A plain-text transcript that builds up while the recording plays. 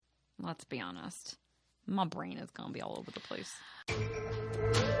Let's be honest. My brain is going to be all over the place.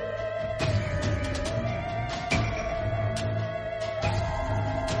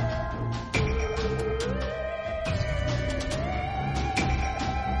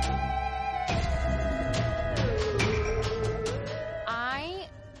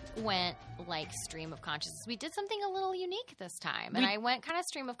 Went like stream of consciousness. We did something a little unique this time, and I went kind of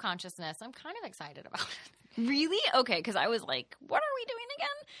stream of consciousness. I'm kind of excited about it. Really? Okay, because I was like, what are we doing again?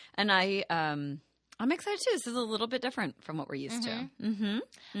 And I'm excited too. This is a little bit different from what we're used to.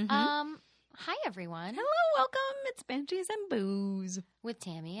 Hi everyone. Hello, welcome. It's Banshees and Booze. With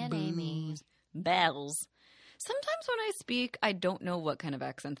Tammy and Amy. Bells. Sometimes when I speak, I don't know what kind of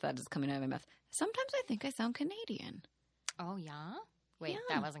accent that is coming out of my mouth. Sometimes I think I sound Canadian. Oh, yeah? Wait,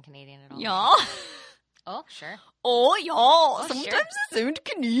 that wasn't Canadian at all. Yeah. Oh, sure. Oh, yeah. Oh, Sometimes sure. I sound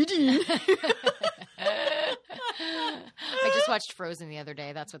Canadian. I just watched Frozen the other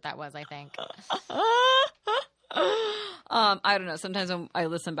day. That's what that was, I think. I don't know. Sometimes when I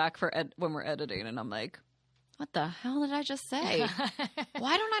listen back when we're editing and I'm like, what the hell did I just say?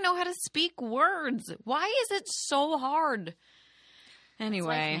 Why don't I know how to speak words? Why is it so hard?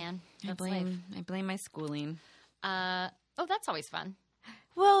 Anyway, That's life, man. I blame my schooling. Oh, that's always fun.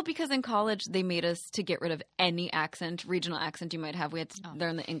 Well, because in college they made us to get rid of any regional accent you might have. We had to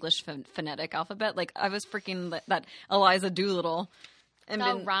learn the English phonetic alphabet. Like I was freaking that Eliza Doolittle. And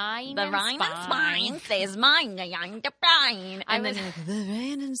the Rhine and spine says mine on the brine. And then the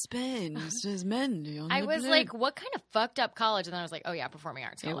rain and spine says Mandy on I the was blade. like, what kind of fucked up college? And then I was like, oh yeah, performing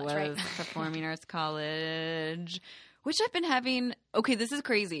arts college, it was right? Performing Arts College. Which I've been having. Okay, this is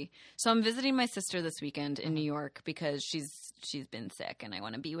crazy. So I'm visiting my sister this weekend in New York because she's been sick and I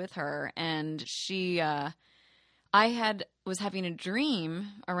want to be with her. And was having a dream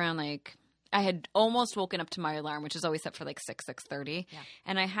around like I had almost woken up to my alarm, which is always set for like 6:30. Yeah.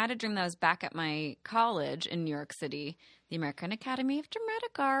 And I had a dream that I was back at my college in New York City, the American Academy of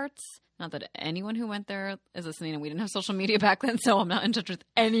Dramatic Arts. Not that anyone who went there is listening, and we didn't have social media back then, so I'm not in touch with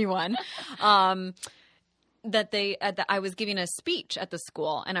anyone. That I was giving a speech at the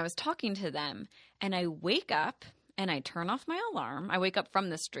school and I was talking to them and I wake up and I turn off my alarm. I wake up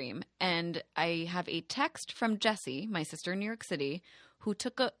from this dream and I have a text from Jessie, my sister in New York City,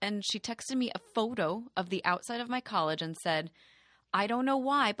 and she texted me a photo of the outside of my college and said, I don't know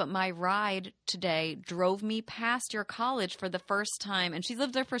why, but my ride today drove me past your college for the first time. And she's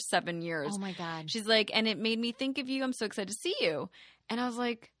lived there for 7 years. Oh my God. She's like, and it made me think of you. I'm so excited to see you. And I was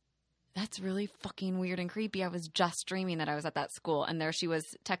like, that's really fucking weird and creepy. I was just dreaming that I was at that school. And there she was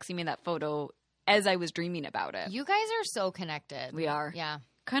texting me that photo as I was dreaming about it. You guys are so connected. We are. Yeah.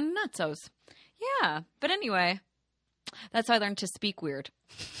 Kind of nutsos. Yeah. But anyway, that's how I learned to speak weird.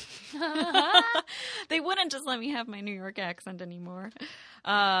 They wouldn't just let me have my New York accent anymore.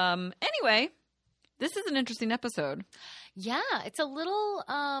 Anyway, this is an interesting episode. Yeah, it's a little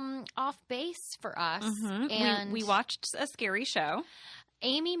off base for us. Mm-hmm. And we watched a scary show.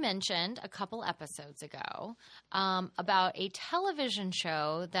 Amy mentioned a couple episodes ago about a television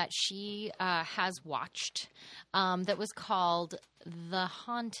show that she has watched that was called The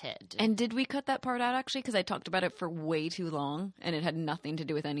Haunted. And did we cut that part out, actually? Because I talked about it for way too long, and it had nothing to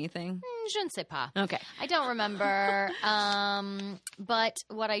do with anything. Je ne sais pas. Okay. I don't remember. But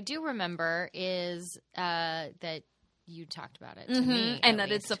what I do remember is that you talked about it to me. And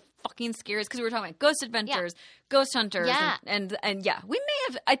that it's a fucking scary, because we were talking about Ghost Adventures, Ghost Hunters, and yeah, we may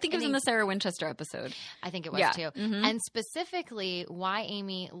have, I think it was in the Sarah Winchester episode. I think it was too. Mm-hmm. And specifically why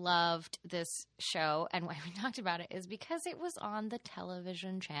Amy loved this show and why we talked about it is because it was on the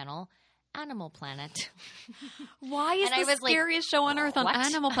television channel Animal Planet. Why is the scariest show on earth on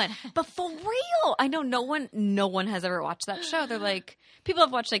Animal Planet? But for real, I know no one has ever watched that show. They're like, people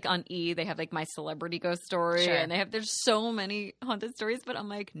have watched like on E, they have like My Celebrity Ghost Story, and there's so many haunted stories. But I'm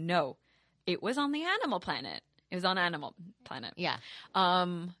like, no, it was on the Animal Planet. It was on Animal Planet. Yeah.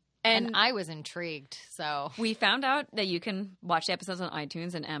 And I was intrigued, so we found out that you can watch the episodes on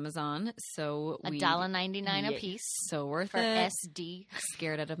iTunes and Amazon. So $1.99 a piece. So worth for it. SD.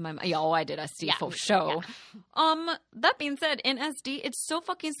 Scared out of my mind. Yeah, oh, I did SD for show. Yeah. That being said, in SD, it's so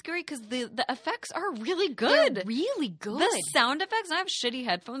fucking scary because the effects are really good. They're really good. The sound effects. And I have shitty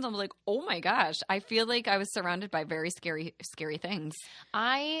headphones. I'm like, oh my gosh, I feel like I was surrounded by very scary things.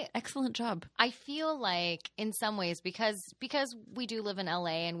 Excellent job. I feel like in some ways because we do live in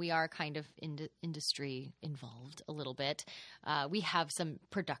LA and we are kind of industry involved a little bit. We have some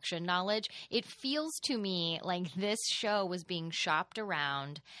production knowledge. It feels to me like this show was being shopped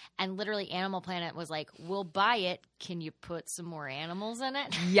around and literally Animal Planet was like, we'll buy it. Can you put some more animals in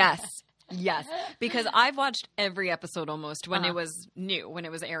it? Yes. Yes, because I've watched every episode almost when it was new, when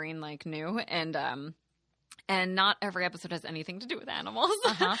it was airing like new, and not every episode has anything to do with animals.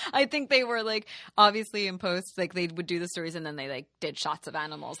 I think they were like obviously in post, like they would do the stories and then they like did shots of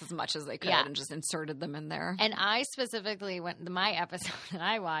animals as much as they could and just inserted them in there. And I specifically my episode that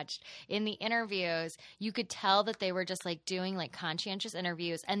I watched, in the interviews, you could tell that they were just like doing like conscientious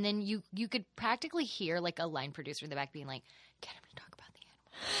interviews, and then you could practically hear like a line producer in the back being like, "Get him to talk about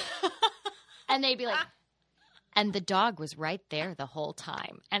the animals," and they'd be like. And the dog was right there the whole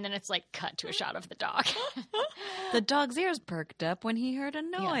time. And then it's like cut to a shot of the dog. The dog's ears perked up when he heard a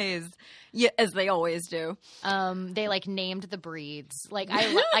noise. Yeah, as they always do. They like named the breeds. Like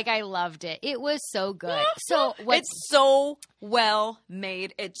I loved it. It was so good. So it's so well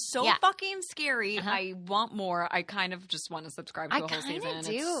made. It's so fucking scary. I want more. I kind of just want to subscribe to a whole season.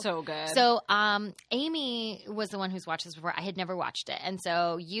 Do. It's so good. So Amy was the one who's watched this before. I had never watched it. And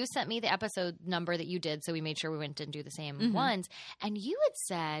so you sent me the episode number that you did, so we made sure we went and do the same ones. And you had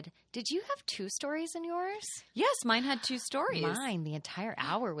said, did you have 2 stories in yours? Yes, mine had 2 stories. Mine, the entire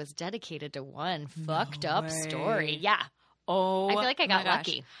hour was dedicated to one fucked up story. Yeah. Oh, I feel like I got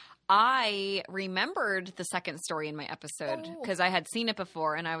lucky. I remembered the second story in my episode because I had seen it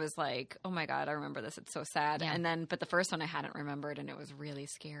before and I was like, oh my God, I remember this. It's so sad. Yeah. And then, but the first one I hadn't remembered and it was really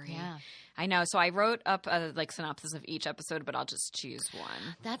scary. Yeah. I know. So I wrote up a like synopsis of each episode, but I'll just choose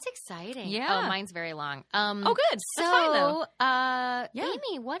one. That's exciting. Yeah. Oh, mine's very long. Oh, good. That's fine, though.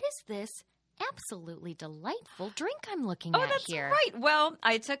 Amy, what is this absolutely delightful drink I'm looking at here? Oh, that's right. Well,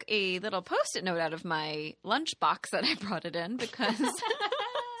 I took a little Post-it note out of my lunch box that I brought it in because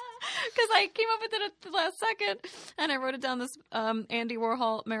I came up with it at the last second and I wrote it down this Andy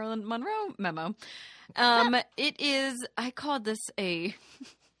Warhol, Marilyn Monroe memo. It is, I called this this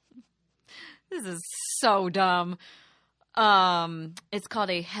is so dumb. It's called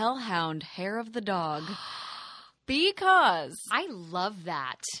a Hellhound Hair of the Dog. Because I love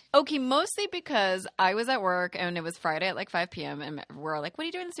that. Okay, mostly because I was at work and it was Friday at like 5 p.m. and we're like, what are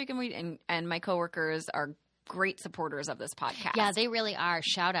you doing this weekend? And my coworkers are great supporters of this podcast. Yeah, they really are.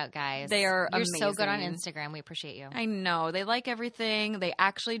 Shout out, guys. They are amazing. You're so good on Instagram. We appreciate you. I know. They like everything. They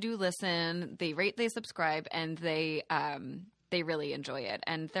actually do listen. They rate, they subscribe, and they really enjoy it.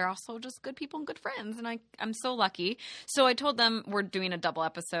 And they're also just good people and good friends. And I'm so lucky. So I told them we're doing a double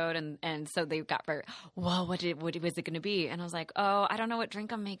episode. And so they got very, whoa, what was it going to be? And I was like, oh, I don't know what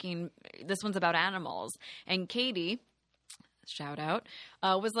drink I'm making. This one's about animals. And Katie, shout out,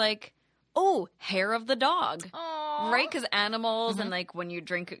 was like, oh, hair of the dog. Aww. Right? Because animals and like when you're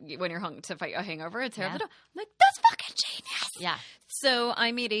hung to fight a hangover, it's hair of the dog. I'm like, that's fucking genius. Yeah. So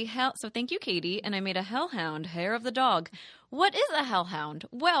I made so thank you, Katie. And I made a hellhound, hair of the dog. What is a hellhound?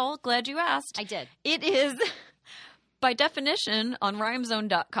 Well, glad you asked. I did. It is, by definition, on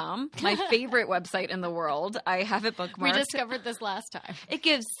rhymezone.com, my favorite website in the world. I have it bookmarked. We discovered this last time. It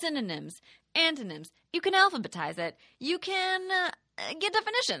gives synonyms, antonyms. You can alphabetize it. You can get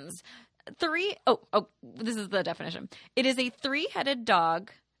definitions. This is the definition. It is a 3-headed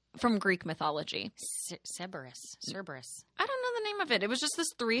dog from Greek mythology. Cerberus. I don't know the name of it. It was just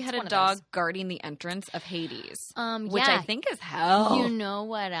this 3-headed dog guarding the entrance of Hades, which I think is hell. You know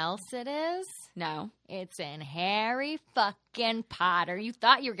what else it is? No. It's in Harry fucking Potter. You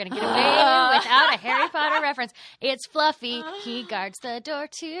thought you were going to get away without a Harry Potter reference. It's Fluffy. He guards the door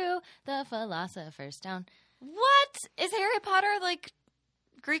to the Philosopher's Stone. What? Is Harry Potter like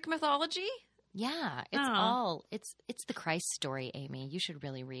Greek mythology? Yeah, it's it's the Christ story, Amy. You should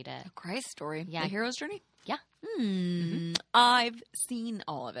really read it. The Christ story? Yeah. The hero's journey? Yeah. I've seen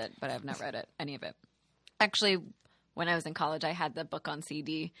all of it, but I've not read any of it. Actually, when I was in college, I had the book on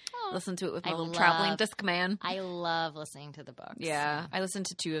CD. Listened to it with my little traveling Discman. I love listening to the books. Yeah, I listened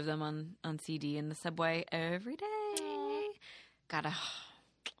to 2 of them on CD in the subway every day.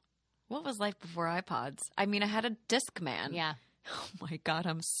 What was life before iPods? I mean, I had a Discman. Yeah. Oh my God,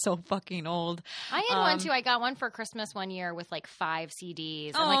 I'm so fucking old. I had one too. I got one for Christmas one year with like 5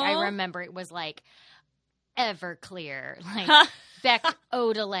 CDs. And like I remember it was like Everclear, like Beck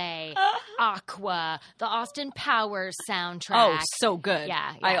Odelay, Aqua, the Austin Powers soundtrack. Oh, so good.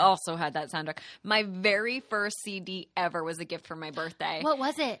 Yeah. I also had that soundtrack. My very first CD ever was a gift for my birthday. What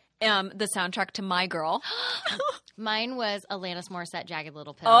was it? The soundtrack to My Girl. Mine was Alanis Morissette, Jagged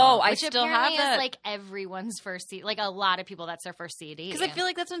Little Pill. Oh, I which still apparently have that. is like everyone's first CD. Like a lot of people, that's their first CD. Because I feel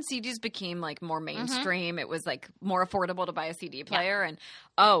like that's when CDs became like more mainstream. It was like more affordable to buy a CD player. And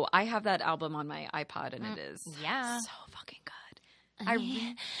I have that album on my iPod and it is so fucking good. I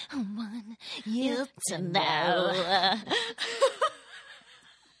want you to know.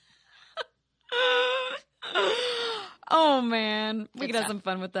 Oh, man. We Good could have stuff. some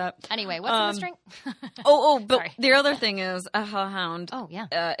fun with that. Anyway, what's in this drink? But Sorry. the other thing is a hellhound Oh,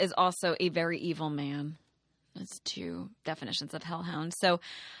 yeah. is also a very evil man. That's two definitions of hellhound. So,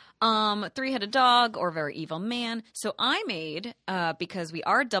 three-headed dog or very evil man. So I made, because we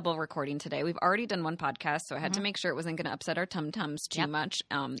are double recording today, we've already done one podcast, so I had to make sure it wasn't going to upset our tum-tums too much.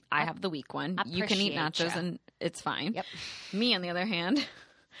 I have the weak one. You can eat Appreciate nachos ya. and it's fine. Yep. Me, on the other hand,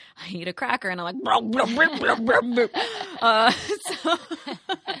 I eat a cracker and I'm like, blah, blah, blah, blah, blah, blah.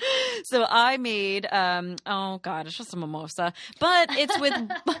 So I made, oh God, it's just a mimosa, but it's with...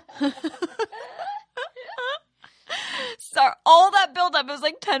 Sorry, all that buildup. It was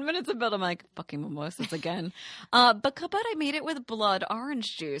like 10 minutes of build. I'm like, fucking mimosas again. But I made it with blood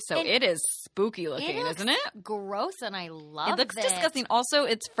orange juice. So And it is spooky looking, isn't it? Gross, and I love It looks disgusting. Also,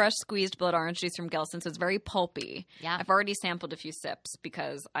 it's fresh squeezed blood orange juice from Gelston, so it's very pulpy. Yeah. I've already sampled a few sips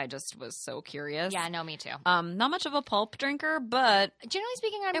because I just was so curious. Yeah, no, me too. Not much of a pulp drinker, but Generally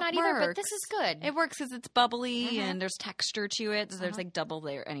speaking, I'm it not either, but works. this is good. it works because it's bubbly and there's texture to it. So there's like double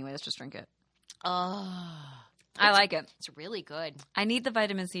layer. Anyway, let's just drink it. Oh, I like it. it's really good. I need the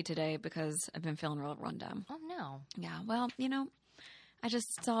vitamin C today because I've been feeling real run down. Oh, no. Yeah, well, I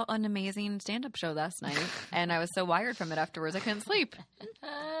just saw an amazing stand-up show last night, and I was so wired from it afterwards I couldn't sleep.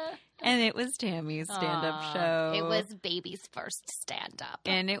 And it was Tammy's stand-up show. It was baby's first stand-up.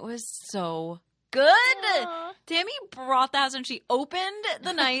 And it was so good. Aw. Tammy brought the house, and she opened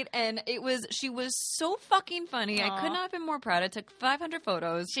the night, and she was so fucking funny. I Aw. could not have been more proud. I took 500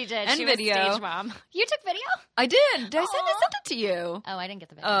 photos. She did. And She video. was stage mom. You took video? I did. I sent Aw. it to you. Oh, I didn't get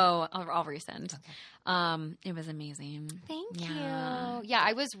the video. Oh, I'll resend. It was amazing. Thank Yeah. you. Yeah,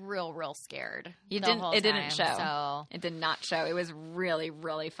 I was real scared. It the didn't whole didn't time, show. So It did not show. It was really,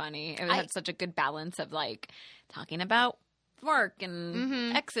 really funny. It had such a good balance of like talking about work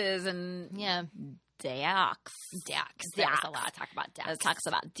and exes and yeah, Dax. There was a lot of talk about It Dax. talks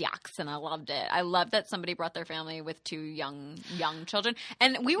about Dax, and I loved it. I loved that somebody brought their family with two young children,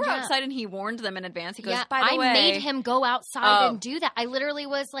 and we were Yeah. outside, and he warned them in advance. He goes, Yeah, "By the way, I made him go outside Oh. and do that. I literally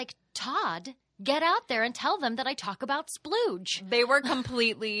was like, Todd, get out there and tell them that I talk about splooge. They were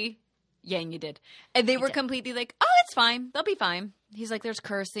completely, yeah, and you did. And they were did. completely like, oh, it's fine. They'll be fine. He's like, there's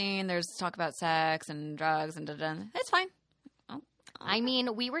cursing, there's talk about sex and drugs and da-da. It's fine. Oh. I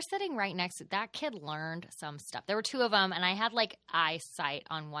mean, we were sitting right next to that kid. Learned some stuff. There were two of them, and I had like eyesight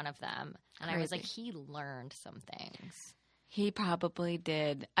on one of them, and I was like, he learned some things. He probably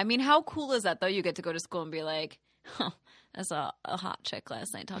did. I mean, how cool is that, though? You get to go to school and be like, huh, that's a hot chick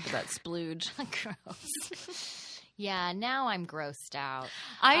last night talked about splooge. Gross. Yeah, now I'm grossed out.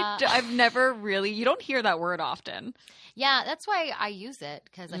 I've never really, you don't hear that word often. Yeah, that's why I use it,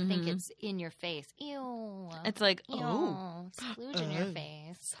 because I think it's in your face. Ew. It's like, Ew. oh, Splooge in your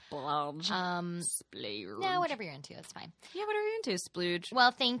face. splooge. Splooge. No, whatever you're into, it's fine. Yeah, what are you into, splooge?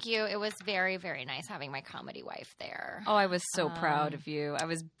 Well, thank you. It was very, very nice having my comedy wife there. Oh, I was so proud of you. I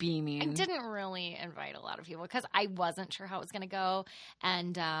was beaming. I didn't really invite a lot of people because I wasn't sure how it was going to go.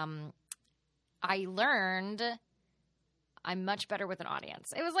 And I learned I'm much better with an audience.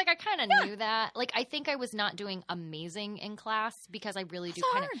 It was like I kind of knew that. Like, I think I was not doing amazing in class because I really do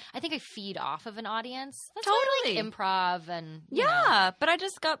kind of – I think I feed off of an audience. That's why I like improv and you know. Yeah, but I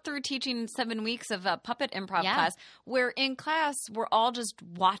just got through teaching 7 weeks of a puppet improv class where in class we're all just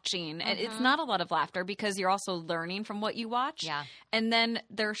watching. And it's not a lot of laughter because you're also learning from what you watch. Yeah. And then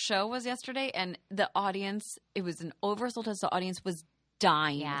their show was yesterday and the audience, it was an oversold house. The audience was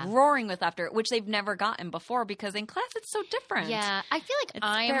dying, roaring with laughter, which they've never gotten before because in class it's so different. Yeah, I feel like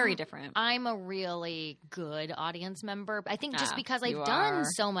it's very different. I'm a really good audience member. I think just because I've you done are.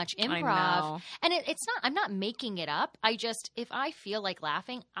 so much I improv, know. and it's not. I'm not making it up. I just if I feel like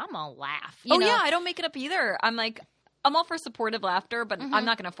laughing, I'm gonna laugh. You know? Yeah, I don't make it up either. I'm all for supportive laughter, but I'm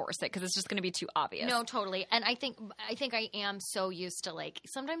not going to force it because it's just going to be too obvious. No, totally. And I think I am so used to like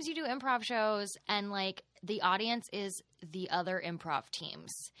sometimes you do improv shows and like the audience is the other improv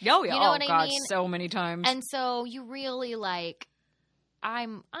teams. Oh yeah, You know oh what I god, mean? so many times. And so you really like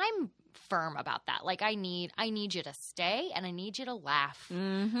I'm firm about that. Like I need you to stay and I need you to laugh.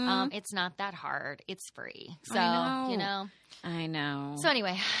 It's not that hard. It's free. So I know. you know. I know. So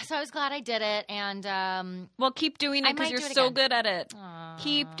anyway, so I was glad I did it, and well, keep doing it because you're so good at it. Aw.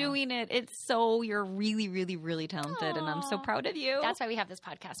 Keep doing it. You're really, really, really talented, and I'm so proud of you. That's why we have this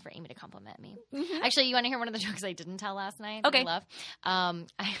podcast for Amy to compliment me. Actually, you want to hear one of the jokes I didn't tell last night? Okay. I love.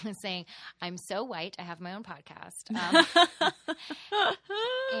 I was saying, I'm so white. I have my own podcast.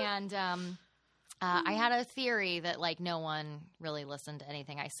 And I had a theory that like no one really listened to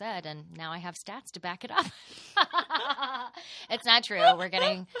anything I said, and now I have stats to back it up. It's not true.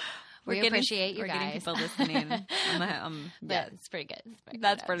 We appreciate you we're guys. getting people listening. But it's pretty good.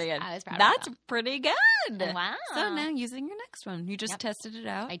 That's pretty good. I was proud That's of pretty good. Wow. So now using your next one. You just tested it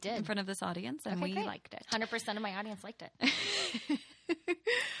out. I did. In front of this audience, and we great. liked it. 100% of my audience liked it.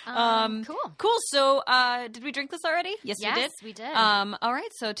 Cool. Cool. So did we drink this already? Yes, we did. All right.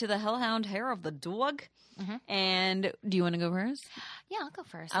 So to the Hellhound Hair of the Dog. And do you want to go first? Yeah, I'll go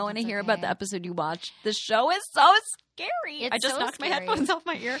first. I want to hear about the episode you watched. The show is so scary. It's I just so knocked scary. my headphones off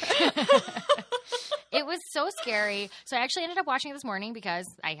my ear. It was so scary. So I actually ended up watching it this morning because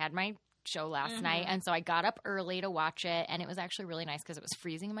I had my show last night, and so I got up early to watch it, and it was actually really nice because it was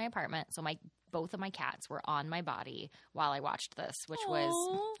freezing in my apartment. So both of my cats were on my body while I watched this, which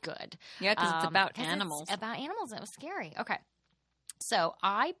was good. Yeah, because it's about animals. It's about animals. It was scary. Okay. So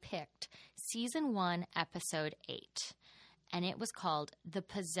I picked season 1, episode 8, and it was called The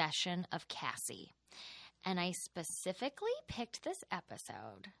Possession of Cassie. And I specifically picked this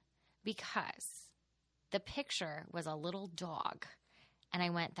episode because the picture was a little dog, and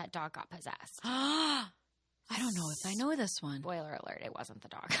I went, that dog got possessed. I don't know if I know this one. Spoiler alert, it wasn't the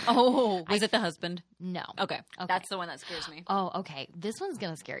dog. Oh, was it the husband? No. Okay. That's the one that scares me. Oh, okay. This one's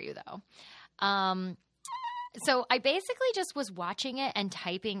going to scare you, though. So I basically just was watching it and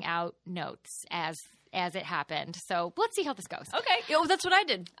typing out notes as it happened. So let's see how this goes. Okay. Oh, that's what I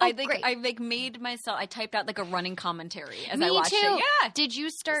did. Oh, I think great. I made myself. I typed out like a running commentary as Me I watched too. it. Yeah. Did you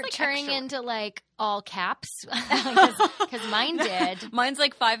start like turning extra. into like all caps? Because mine did. Mine's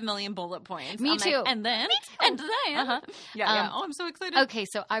like 5 million bullet points. Me I'm too. Like, and then. And then. Uh-huh. Yeah. Oh, I'm so excited. Okay,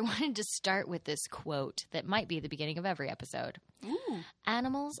 so I wanted to start with this quote that might be the beginning of every episode. Ooh.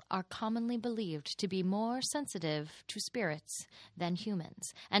 Animals are commonly believed to be more sensitive to spirits than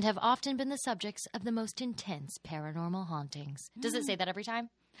humans and have often been the subjects of the most intense paranormal hauntings. Does it say that every time?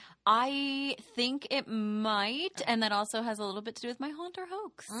 I think it might, and that also has a little bit to do with my haunter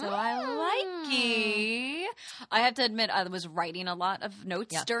hoax. So I like it. I have to admit, I was writing a lot of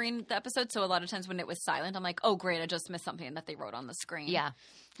notes during the episode, so a lot of times when it was silent, I'm like, oh, great, I just missed something that they wrote on the screen. Yeah.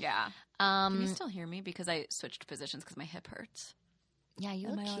 Yeah. Can you still hear me? Because I switched positions because my hip hurts. Yeah, you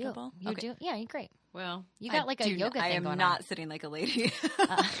Am look I cute. audible? You Okay. do. Yeah, you're great. Well, You got like a yoga thing I am going not on. sitting like a lady.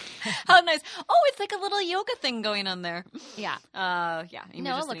 How nice. Oh, it's like a little yoga thing going on there. Yeah. Yeah. You're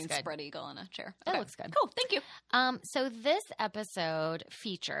No, it just looks sitting good. spread eagle in a chair. That looks good. Cool. Thank you. So this episode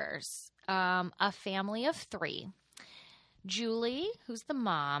features a family of 3. Julie, who's the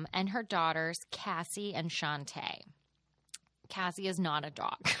mom, and her daughters, Cassie and Shantae. Cassie is not a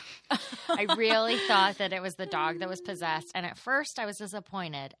dog. I really thought that it was the dog that was possessed. And at first I was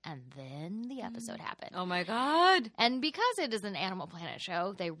disappointed. And then the episode happened. Oh, my God. And because it is an Animal Planet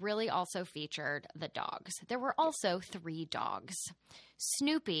show, they really also featured the dogs. There were also 3 dogs.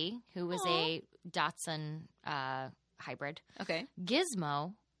 Snoopy, who was a Dachshund hybrid. Okay.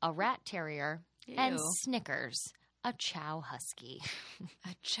 Gizmo, a rat terrier. And Ew. Snickers, a Chow Husky.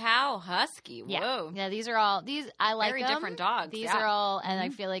 A Chow Husky. Whoa. Yeah, these are all I like Very them. different dogs. These yeah. are all, and I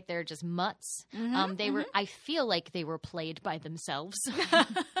feel like they're just mutts. They were. I feel like they were played by themselves.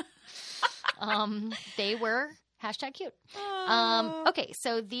 They were #cute. Okay,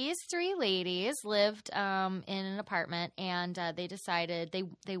 so these 3 ladies lived in an apartment, and they decided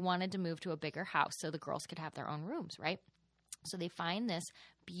they wanted to move to a bigger house so the girls could have their own rooms, right? So they find this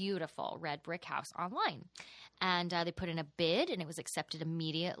beautiful red brick house online. And they put in a bid, and it was accepted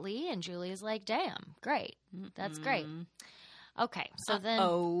immediately. And Julie is like, damn, great. That's great. Okay, so then...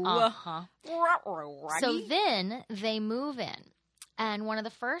 So then they move in. And one of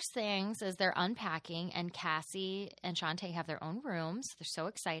the first things is they're unpacking, and Cassie and Shantae have their own rooms. They're so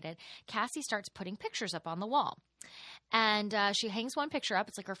excited. Cassie starts putting pictures up on the wall. And she hangs one picture up.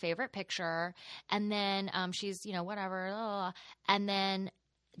 It's like her favorite picture. And then she's, whatever. And then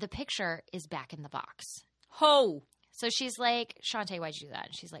the picture is back in the box. Ho. So she's like, Shantae, why'd you do that?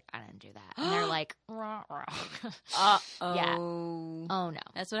 And she's like, I didn't do that. And they're like, rah, rah. Uh-oh. Yeah. Oh, no.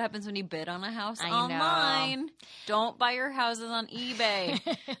 That's what happens when you bid on a house I know. online. Don't buy your houses on eBay.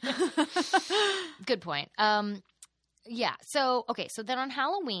 Good point. Yeah. So, okay. So then on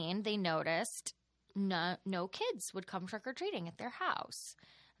Halloween, they noticed no kids would come trick-or-treating at their house.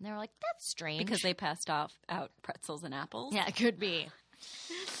 And they were like, that's strange. Because they passed out pretzels and apples. Yeah, it could be.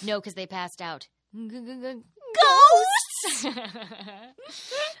 No, because they passed out. Ghosts!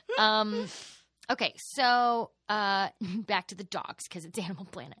 Okay, so back to the dogs because it's Animal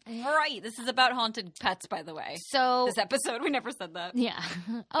Planet. Right. This is about haunted pets, by the way. So This episode, we never said that. yeah,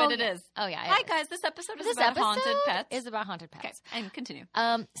 But it is. Oh yeah. Hi, guys. This episode is This about episode haunted pets. is about haunted Okay, pets. and continue.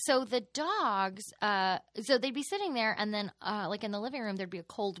 So the dogs, so they'd be sitting there, and then, like in the living room, there'd be a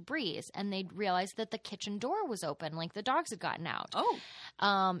cold breeze, and they'd realize that the kitchen door was open, like the dogs had gotten out. Oh.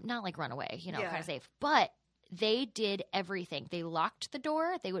 Not like run away, Yeah. kind of safe, but they did everything. They locked the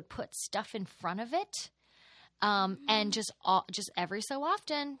door. They would put stuff in front of it. And just every so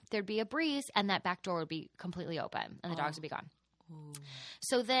often there'd be a breeze, and that back door would be completely open, and the dogs would be gone. Ooh.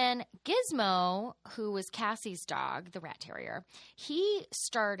 So then Gizmo, who was Cassie's dog, the rat terrier, he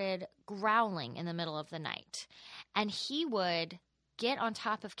started growling in the middle of the night. And he would get on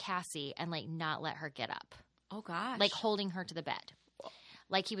top of Cassie and, like, not let her get up. Oh, gosh. Like, holding her to the bed.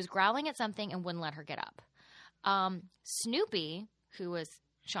 Like, he was growling at something and wouldn't let her get up. Snoopy, who was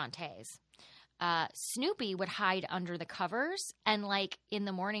Shantae's, Snoopy would hide under the covers, and, like, in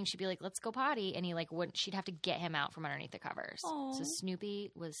the morning she'd be like, let's go potty, and he, like, wouldn't. She'd have to get him out from underneath the covers. Aw. So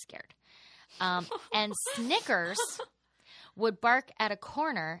Snoopy was scared. And Snickers would bark at a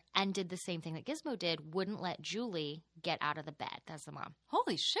corner and did the same thing that Gizmo did, wouldn't let Julie get out of the bed. That's the mom.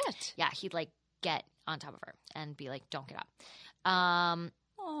 Holy shit. Yeah, he'd, like, get on top of her and be like, don't get up.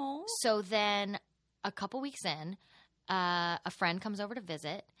 Oh. So then a couple weeks in, a friend comes over to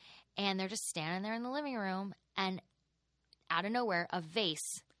visit, and they're just standing there in the living room, and out of nowhere, a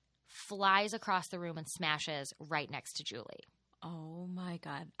vase flies across the room and smashes right next to Julie. Oh, my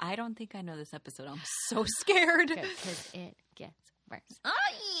God. I don't think I know this episode. I'm so scared. Because it gets worse.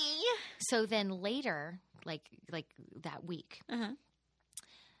 Aye. So then later, like that week, Uh-huh.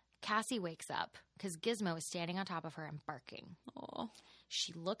 Cassie wakes up because Gizmo is standing on top of her and barking. Oh.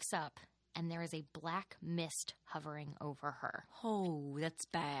 She looks up, and there is a black mist hovering over her. Oh, that's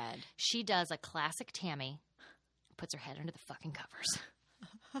bad. She does a classic Tammy, puts her head under the fucking covers,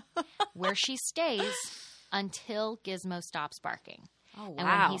 where she stays until Gizmo stops barking. Oh, wow. And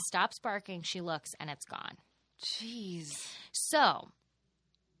when he stops barking, she looks, and it's gone. Jeez. So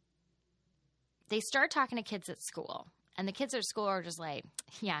they start talking to kids at school, and the kids at school are just like,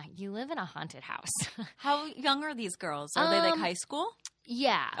 yeah, you live in a haunted house. How young are these girls? Are they, like, high school?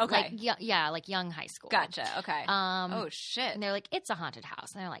 Yeah. Okay. Like young high school. Gotcha. Okay. Oh, shit. And they're like, it's a haunted house.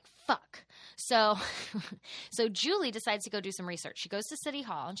 And they're like, fuck. So Julie decides to go do some research. She goes to City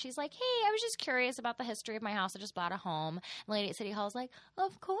Hall, and she's like, hey, I was just curious about the history of my house. I just bought a home. And the lady at City Hall is like,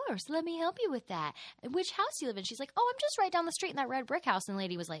 of course. Let me help you with that. Which house do you live in? She's like, oh, I'm just right down the street in that red brick house. And the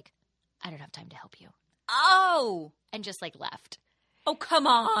lady was like, I don't have time to help you. Oh. And just, like, left. Oh, come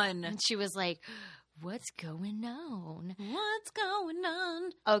on. And she was like, what's going on? What's going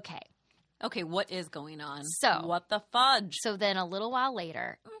on? Okay. Okay, what is going on? So- what the fudge? So then a little while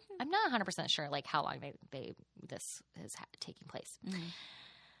later, I'm not 100% sure, like, how long this is taking place. Mhm.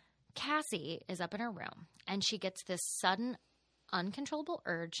 Cassie is up in her room, and she gets this sudden, uncontrollable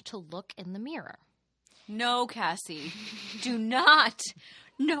urge to look in the mirror. No, Cassie. Do not.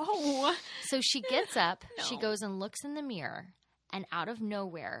 No. So she gets up, she No. goes and looks in the mirror, and out of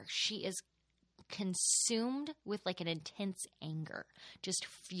nowhere, she is consumed with, like, an intense anger, just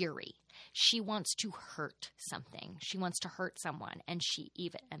fury. She wants to hurt something. She wants to hurt someone. And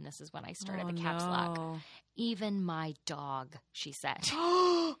and this is when I started the caps lock. Even my dog, she said.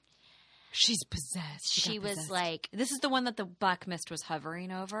 She's possessed. She got was possessed. like, This is the one that the black mist was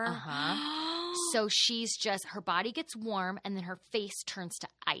hovering over? uh-huh. So she's just, her body gets warm, and then her face turns to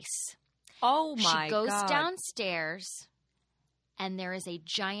ice. Oh, my She goes God. downstairs, and there is a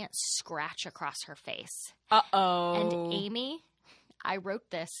giant scratch across her face. Uh-oh. And Amy, I wrote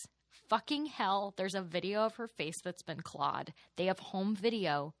this. Fucking hell, there's a video of her face that's been clawed. They have home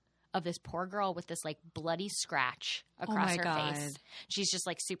video of this poor girl with this, like, bloody scratch across my her God. face. She's just,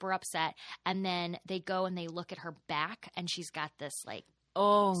 like, super upset. And then they go and they look at her back, and she's got this, like,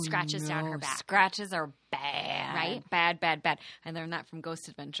 scratches down her back. Scratches are bad. Right? Bad, bad, bad. And they're not from Ghost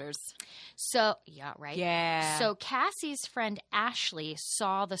Adventures. So, yeah, right? Yeah. So Cassie's friend Ashley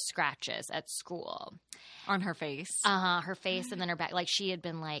saw the scratches at school. On her face. Her face and then her back. Like, she had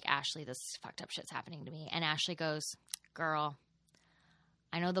been like, Ashley, this fucked up shit's happening to me. And Ashley goes, girl,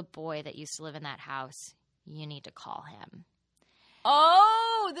 I know the boy that used to live in that house. You need to call him.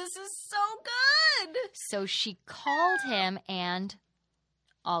 Oh, this is so good. So she called him, and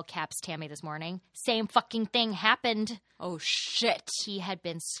all caps Tammy this morning, same fucking thing happened. Oh, shit. He had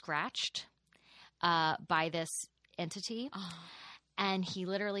been scratched by this entity. And he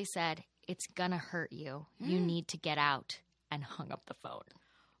literally said, it's gonna hurt you. You need to get out, and hung up the phone.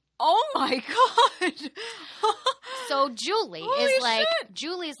 Oh my God. So Julie Holy is like, shit.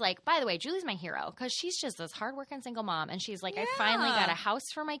 Julie's like, by the way, Julie's my hero because she's just this hardworking single mom. And she's like, I finally got a house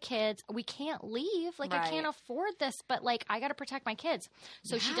for my kids. We can't leave. Like, I can't afford this, but like, I got to protect my kids.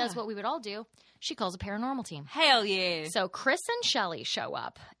 So she does what we would all do. She calls a paranormal team. Hell yeah. So Chris and Shelly show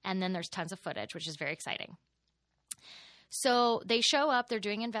up, and then there's tons of footage, which is very exciting. So they show up, they're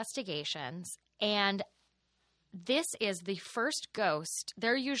doing investigations, and this is the first ghost.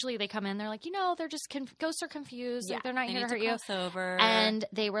 They come in, they're like, they're just, ghosts are confused. Like, they're not here to hurt you. Over. And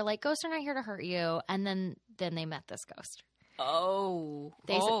they were like, ghosts are not here to hurt you. And then they met this ghost. Oh.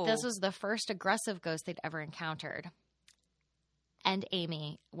 This was the first aggressive ghost they'd ever encountered. And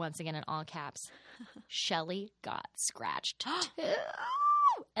Amy, once again in all caps, Shelly got scratched too.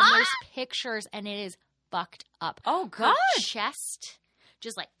 And there's pictures, and it is fucked up. Oh, God. Her chest,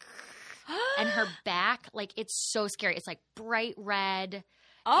 just like, and her back, like, it's so scary. It's like bright red.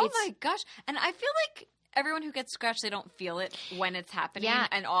 Oh, my gosh. And I feel like everyone who gets scratched, they don't feel it when it's happening. Yeah.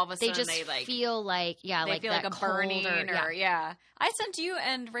 And all of a sudden they just feel like, they like feel that like a burning cold yeah. I sent you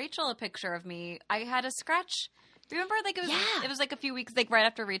and Rachel a picture of me. I had a scratch. Remember, like, it was like a few weeks, like, right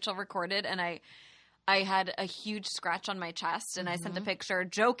after Rachel recorded, and I had a huge scratch on my chest, and I sent the picture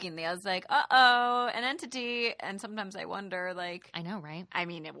jokingly. I was like, uh-oh, an entity. And sometimes I wonder, like... I know, right? I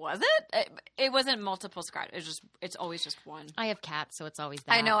mean, it wasn't. It wasn't multiple scratches. It's always just one. I have cats, so it's always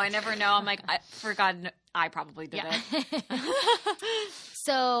that. I know. I never know. I'm like, for God, I probably did it.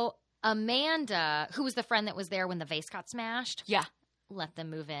 So Amanda, who was the friend that was there when the vase got smashed... Yeah. let them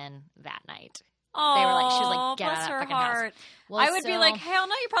move in that night. Oh, they were like, she was like, get out of that fucking heart. house. Well, I would be like, hell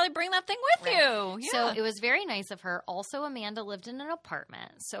no, you probably bring that thing with you. Yeah. So it was very nice of her. Also, Amanda lived in an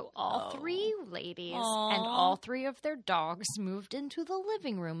apartment. So all three ladies and all three of their dogs moved into the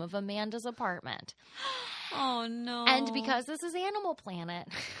living room of Amanda's apartment. Oh, no. And because this is Animal Planet,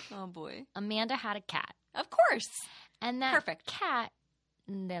 oh boy, Amanda had a cat. Of course. And that cat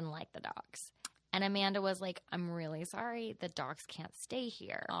didn't like the dogs. And Amanda was like, I'm really sorry. The dogs can't stay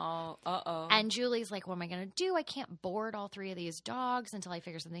here. Oh, uh-oh. And Julie's like, what am I going to do? I can't board all three of these dogs until I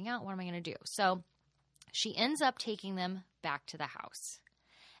figure something out. What am I going to do? So she ends up taking them back to the house.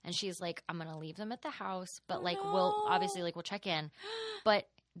 And she's like, I'm going to leave them at the house. But, we'll check in. But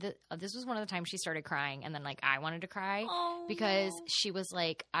this was one of the times she started crying. And then, like, I wanted to cry. Because she was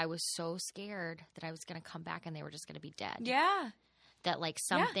like, I was so scared that I was going to come back and they were just going to be dead. Yeah. That, like,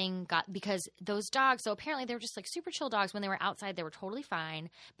 something got – because those dogs – so apparently they were just, like, super chill dogs. When they were outside, they were totally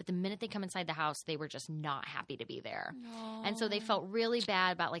fine. But the minute they come inside the house, they were just not happy to be there. No. And so they felt really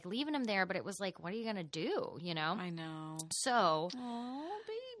bad about, like, leaving them there. But it was like, what are you going to do, you know? I know. So – oh,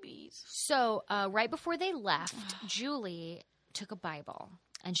 babies. So right before they left, Julie took a Bible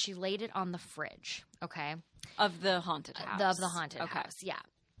and she laid it on the fridge, okay? Of the haunted house. Of the haunted house, yeah.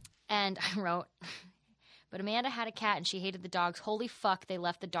 And I wrote – but Amanda had a cat and she hated the dogs. Holy fuck, they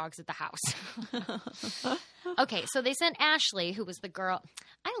left the dogs at the house. Okay, so they sent Ashley, who was the girl.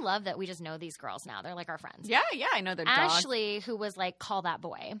 I love that we just know these girls now. They're like our friends. Yeah, I know their dogs. Ashley, who was like, call that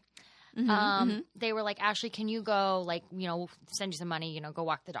boy. Mm-hmm, They were like, Ashley, can you go, like, send you some money, go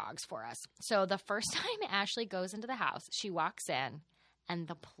walk the dogs for us. So the first time Ashley goes into the house, she walks in and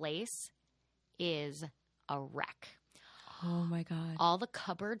the place is a wreck. Oh, my God. All the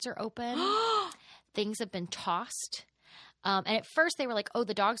cupboards are open. Things have been tossed. And at first they were like, oh,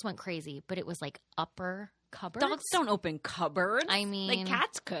 the dogs went crazy. But it was like upper cupboards. Dogs don't open cupboards. I mean. Like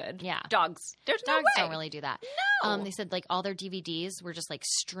cats could. Yeah. Dogs. There's no way. Dogs don't really do that. No. They said like all their DVDs were just like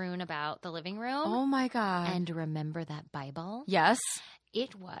strewn about the living room. Oh, my God. And remember that Bible? Yes.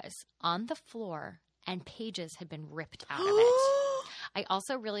 It was on the floor and pages had been ripped out of it. I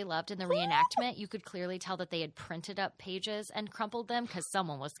also really loved in the reenactment, you could clearly tell that they had printed up pages and crumpled them because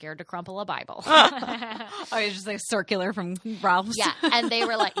someone was scared to crumple a Bible. Oh, it's just like circular from Ralph's. Yeah. And they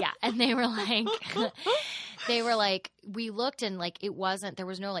were like, we looked and like it wasn't, there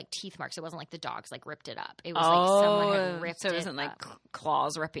was no like teeth marks. It wasn't like the dogs like ripped it up. It was like someone had ripped it up. So it wasn't like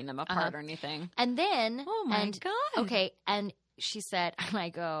claws ripping them apart or anything. And then. Oh my God. Okay. And she said, and I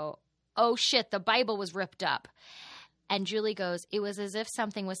go, oh shit, the Bible was ripped up. And Julie goes, it was as if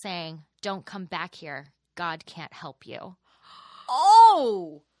something was saying, don't come back here. God can't help you.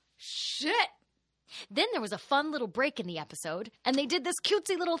 Oh, shit. Then there was a fun little break in the episode, and they did this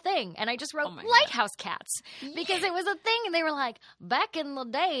cutesy little thing. And I just wrote lighthouse cats because it was a thing. And they were like, back in the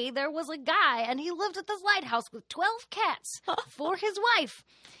day, there was a guy, and he lived at this lighthouse with 12 cats for his wife.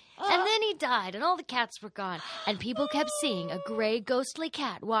 And then he died, and all the cats were gone. And people kept seeing a gray, ghostly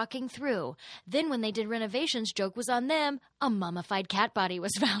cat walking through. Then when they did renovations, joke was on them. A mummified cat body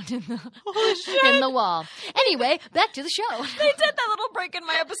was found in the wall. Anyway, back to the show. They did that little break in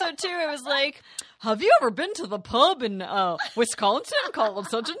my episode, too. It was like, have you ever been to the pub in Wisconsin called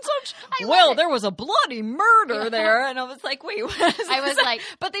such and such? Well, there was a bloody murder there. And I was like, wait, what is I was this? like...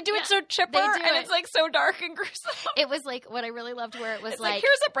 But they do it so chipper, and it's like so dark and gruesome. It was like, what I really loved where it was It's like,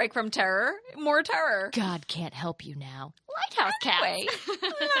 here's a break from terror. More terror. God can't help you now. Lighthouse cats. Anyway,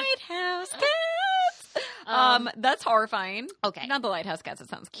 lighthouse cats. That's horrifying. Okay. Not the lighthouse cats. It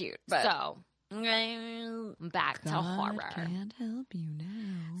sounds cute. But So, back to horror. Can't help you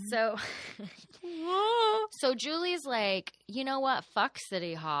now. So, so Julie's like, you know what? Fuck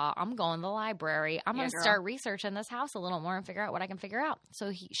City Hall. I'm going to the library. I'm going to start researching this house a little more and figure out what I can figure out.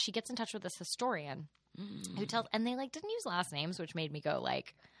 So she gets in touch with this historian who tells, and they like didn't use last names, which made me go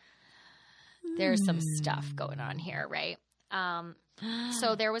like, there's some stuff going on here, right?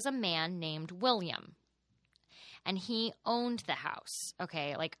 So there was a man named William, and he owned the house.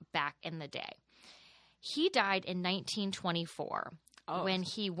 Okay, like back in the day. He died in 1924. When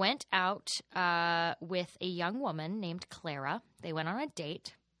he went out with a young woman named Clara. They went on a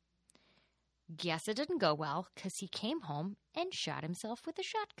date. Guess it didn't go well because he came home and shot himself with a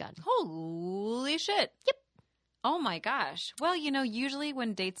shotgun. Holy shit. Yep. Oh my gosh. Well, usually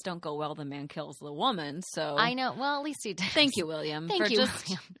when dates don't go well, the man kills the woman. So I know. Well, at least he did. Thank you, William. Thank for you, just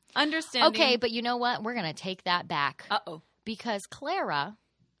William. understanding. Okay, but you know what? We're going to take that back. Uh-oh. Because Clara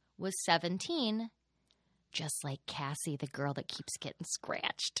was 17, just like Cassie, the girl that keeps getting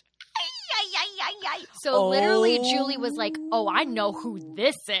scratched. So literally, Julie was like, "Oh, I know who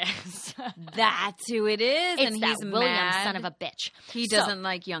this is. That's who it is." It's and that he's William, mad. son of a bitch. He doesn't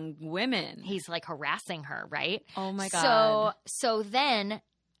like young women. He's like harassing her, right? Oh my God. So then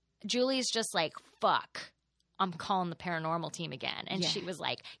Julie's just like, "Fuck, I'm calling the paranormal team again." And she was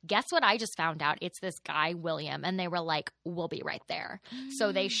like, "Guess what? I just found out. It's this guy William." And they were like, "We'll be right there."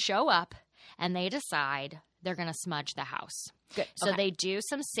 So they show up and they decide they're going to smudge the house. Good. So they do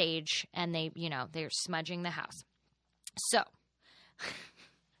some sage and they're smudging the house. So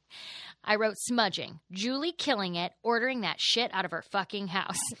I wrote smudging, Julie killing it, ordering that shit out of her fucking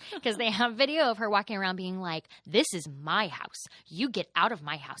house. Because they have video of her walking around being like, "This is my house. You get out of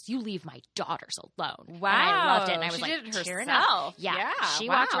my house. You leave my daughters alone." Wow. And I loved it. And I was she like, did it tearing herself. up. Yeah. She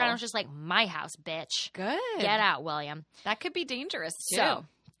wow. walked around and was just like, "My house, bitch. Good. Get out, William." That could be dangerous, too. So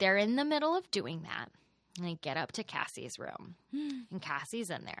they're in the middle of doing that. And they get up to Cassie's room. And Cassie's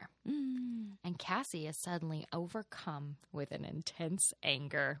in there. And Cassie is suddenly overcome with an intense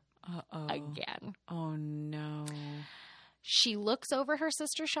anger again. Oh, no. She looks over her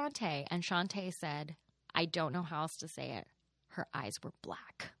sister Shantae, and Shantae said, I don't know how else to say it. Her eyes were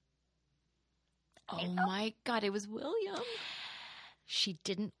black. Oh, my God. It was William. She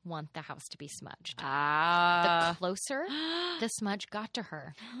didn't want the house to be smudged. Ah. The closer the smudge got to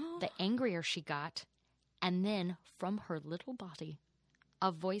her, the angrier she got. And then, from her little body,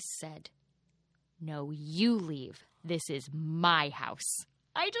 a voice said, "No, you leave. This is my house."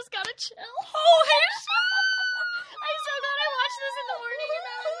 I just got a chill. Holy I'm so glad I watched this in the morning.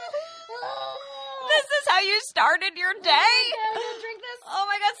 This is how you started your day? I'm gonna drink this. Oh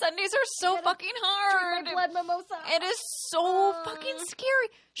my God, Sundays are so fucking hard. Drink my blood mimosa. It is so fucking scary.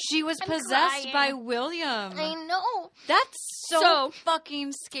 She was possessed crying. by William. I know. That's so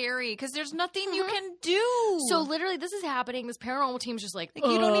fucking scary because there's nothing you can do. So literally, this is happening. This paranormal team's just like, you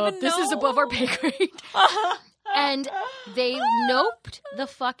don't even know. This is above our pay grade. And they noped the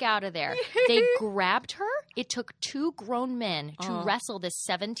fuck out of there. They grabbed her. It took two grown men to wrestle this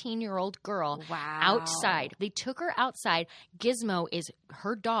 17-year-old girl outside. They took her outside. Gizmo,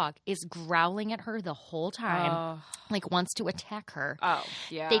 her dog, is growling at her the whole time, like wants to attack her. Oh,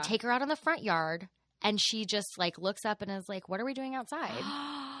 yeah. They take her out in the front yard, and she just like looks up and is like, "What are we doing outside?"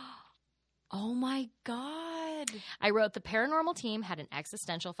 Oh my God. I wrote, the paranormal team had an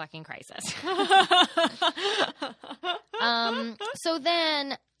existential fucking crisis. So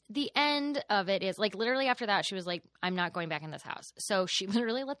then the end of it is like literally after that, she was like, "I'm not going back in this house." So she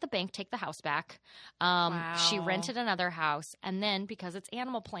literally let the bank take the house back. She rented another house. And then because it's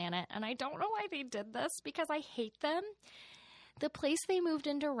Animal Planet, and I don't know why they did this because I hate them, the place they moved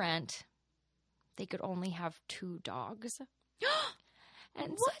into rent, they could only have 2 dogs.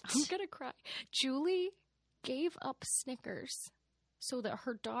 And what? I'm going to cry. Julie gave up Snickers so that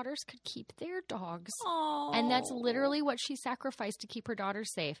her daughters could keep their dogs. Aww. And that's literally what she sacrificed to keep her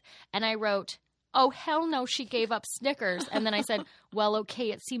daughters safe. And I wrote, "Oh, hell no, she gave up Snickers." And then I said, "Well,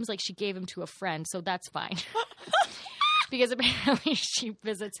 okay, it seems like she gave them to a friend, so that's fine." because apparently she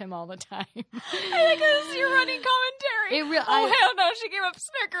visits him all the time. I think it was your running commentary. Hell no, she gave up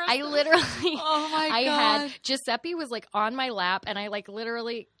Snickers. I literally, oh my God. I had, Giuseppe was like on my lap and I like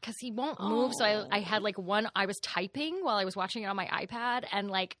literally, cause he won't move. So I had like I was typing while I was watching it on my iPad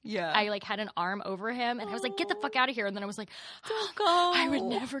and like, I like had an arm over him and I was like, get the fuck out of here. And then I was like, don't go. I would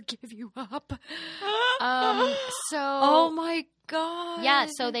never give you up. Oh my God. Yeah,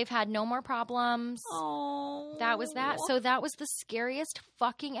 so they've had no more problems. Oh. That was that. So that was the scariest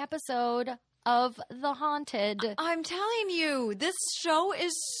fucking episode of The Haunted. I'm telling you, this show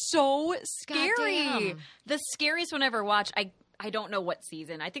is so scary. Goddamn. The scariest one I ever watched. I don't know what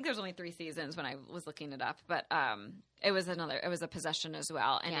season. I think there's only 3 seasons when I was looking it up, but it was a possession as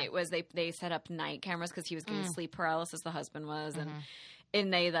well, and it was they set up night cameras because he was getting sleep paralysis. The husband was,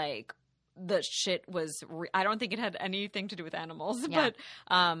 and they like. The shit was I don't think it had anything to do with animals, but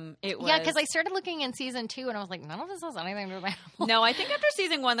it was. Yeah, because I started looking in season 2 and I was like, none of this has anything to do with animals. No, I think after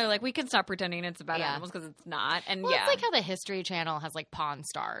season 1 they're like, we can stop pretending it's about animals because it's not. And it's like how the History Channel has like Pawn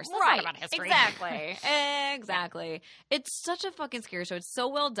Stars. That's right, not about history. Exactly. It's such a fucking scary show. It's so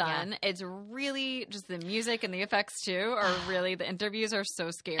well done. It's really just the music and the effects too are really, the interviews are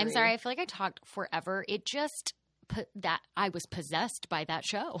so scary. I'm sorry, I feel like I talked forever. It just that I was possessed by that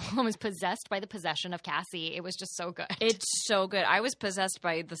show. I was possessed by the possession of Cassie. It was just so good. It's so good. I was possessed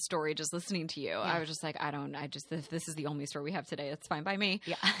by the story just listening to you. Yeah. I was just like, if this is the only story we have today, it's fine by me.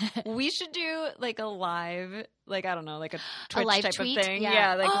 Yeah. We should do like a live, like, I don't know, like a Twitch live type tweet? of thing.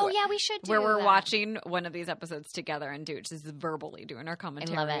 Yeah. Like, we should do where we're that. watching one of these episodes together and just verbally doing our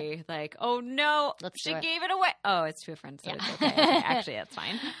commentary. I love it. Like, oh no, she gave it away. Oh, it's to a friend, so it's okay. Actually, that's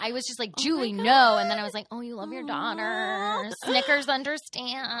fine. I was just like, Julie, no. And then I was like, oh, you love your daughter. Snickers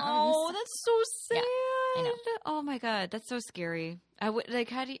understands. Oh, that's so sad. Yeah, I know. Oh my God, that's so scary. I would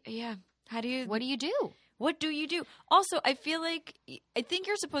like. What do you do? What do you do? Also, I think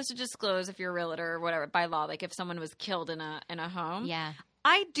you're supposed to disclose if you're a realtor or whatever by law. Like if someone was killed in a home. Yeah.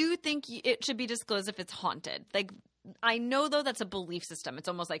 I do think it should be disclosed if it's haunted. Like I know though that's a belief system. It's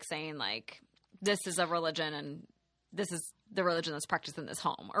almost like saying like this is a religion and this is the religion that's practiced in this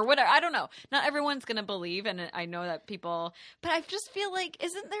home or whatever. I don't know. Not everyone's going to believe. And I know that people, but I just feel like,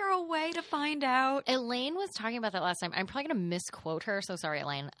 isn't there a way to find out? Elaine was talking about that last time. I'm probably going to misquote her. So sorry,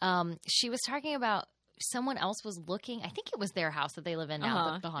 Elaine. She was talking about someone else was looking. I think it was their house that they live in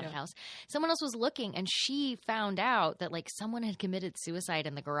now, the haunted house. Someone else was looking and she found out that like someone had committed suicide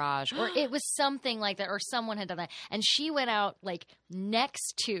in the garage or it was something like that or someone had done that. And she went out like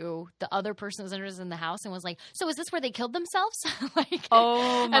next to the other person who was in the house and was like, so is this where they killed themselves? Like,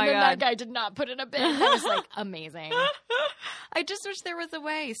 oh my God. And then that guy did not put in a bin. That was like amazing. I just wish there was a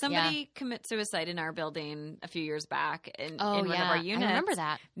way. Somebody commit suicide in our building a few years back in one of our units. I remember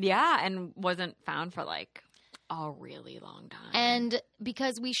that. Yeah, and wasn't found for like a really long time. And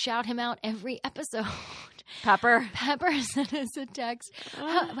because we shout him out every episode. Pepper sent us a text.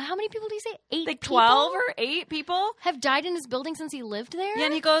 How many people do you say? 8 like people? 12 or 8 people? Have died in his building since he lived there? Yeah,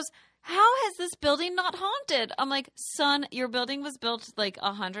 and he goes, how has this building not haunted? I'm like, son, your building was built like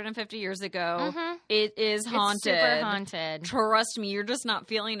 150 years ago. Mm-hmm. It is haunted. It's super haunted. Trust me, you're just not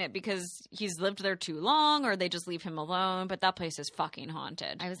feeling it because he's lived there too long or they just leave him alone. But that place is fucking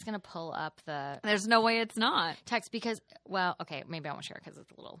haunted. I was going to pull up the... There's no way it's not. Text because, well, okay, maybe I won't share it because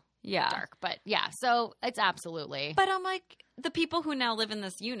it's a little dark. But yeah, so it's absolutely... But I'm like, the people who now live in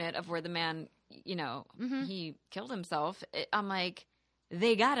this unit of where the man, he killed himself, I'm like...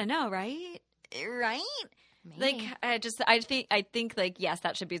 They gotta know, right? Right? Maybe. Like, I think, like, yes,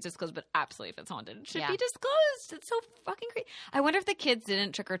 that should be disclosed, but absolutely, if it's haunted, it should be disclosed. It's so fucking crazy. I wonder if the kids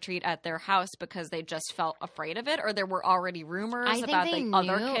didn't trick or treat at their house because they just felt afraid of it, or there were already rumors about the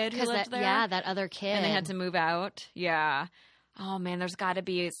other kid who lived there. Yeah, that other kid, and they had to move out. Yeah. Oh man, there's got to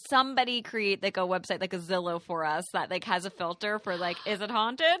be somebody create like a website like a Zillow for us that like has a filter for like, is it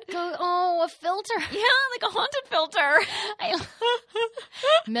haunted? A filter. Yeah, like a haunted filter.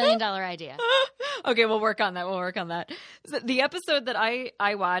 $1 million idea. Okay, we'll work on that. So the episode that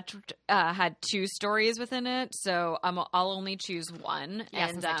I watched had 2 stories within it, so I'll only choose one. Yeah,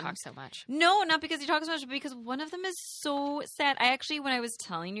 and since I talk so much. No, not because you talk so much, but because one of them is so sad. I actually, when I was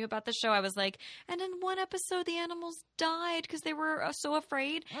telling you about the show, I was like, and in one episode the animals died because they were so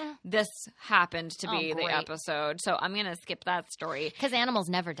afraid. This happened to be the episode, so I'm gonna skip that story because animals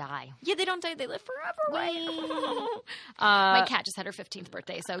never die. Yeah, they don't die; they live forever. Right? My cat just had her 15th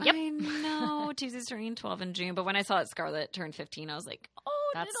birthday, so yep. I know. Tuesday's turning 12 in June, but when I saw that Scarlett turned 15, I was like,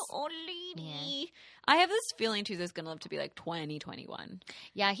 oh, that's little old lady. Yeah. I have this feeling Tuesday's gonna live to be like 2021.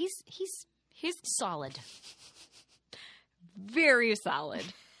 Yeah, he's solid, very solid.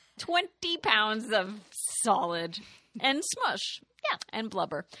 20 pounds of solid and smush. Yeah. And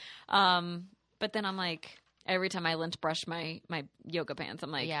blubber. But then I'm like, every time I lint brush my yoga pants,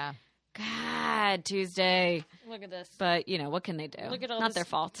 I'm like, Yeah. God, Tuesday. Look at this. But, you know, what can they do? Look at all Not this their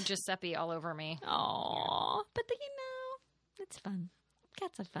fault. Giuseppe all over me. Aw. But, you know, it's fun.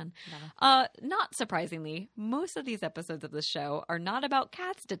 Cats have fun. Love Not surprisingly, most of these episodes of the show are not about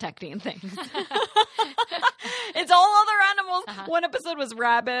cats detecting things. It's all other animals. One episode was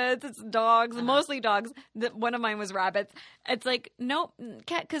rabbits. It's dogs, mostly dogs. One of mine was rabbits. It's like, nope,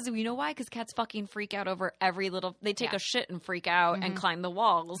 cat, because you know why? Because cats fucking freak out over every little, they take a shit and freak out and climb the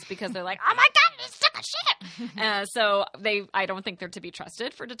walls because they're like, oh my God, you took a shit. So I don't think they're to be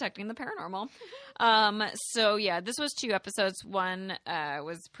trusted for detecting the paranormal. So yeah, this was 2 episodes. One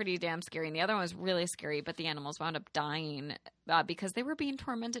was pretty damn scary and the other one was really scary, but the animals wound up dying because they were being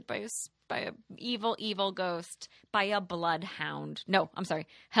tormented by a evil ghost, by a bloodhound. No, I'm sorry,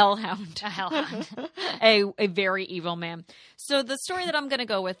 hellhound. A hellhound. a very evil man. So the story that I'm going to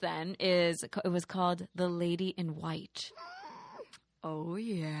go with then is, it was called The Lady in White. Oh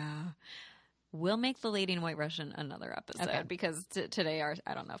yeah. We'll make The Lady in White Russian another episode because today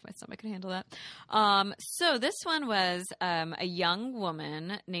I don't know if my stomach can handle that. So this one was a young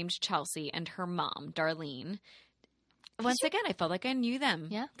woman named Chelsea and her mom, Darlene. Once again, I felt like I knew them.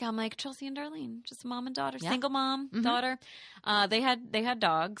 Yeah. I'm like Chelsea and Darlene, just mom and daughter, Yeah. single mom, daughter. They had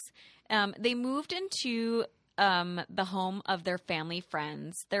dogs. They moved into the home of their family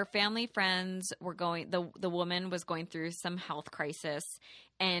friends. Their family friends were the woman was going through some health crisis,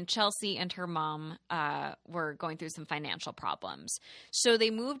 and Chelsea and her mom were going through some financial problems. So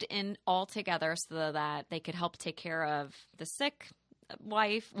they moved in all together so that they could help take care of the sick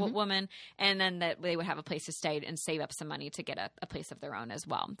woman, and then that they would have a place to stay and save up some money to get a place of their own as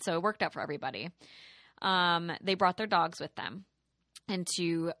well. So it worked out for everybody. They brought their dogs with them, and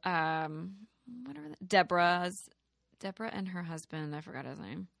to Deborah and her husband, I forgot his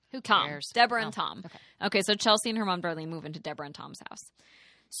name. Who Tom. cares? Deborah and Tom. Okay. Okay, so Chelsea and her mom Darlene move into Deborah and Tom's house.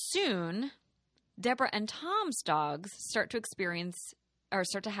 Soon, Deborah and Tom's dogs start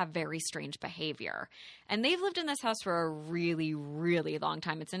to have very strange behavior. And they've lived in this house for a really, really long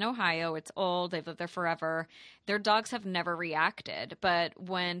time. It's in Ohio. It's old. They've lived there forever. Their dogs have never reacted. But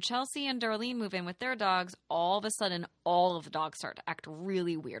when Chelsea and Darlene move in with their dogs, all of a sudden, all of the dogs start to act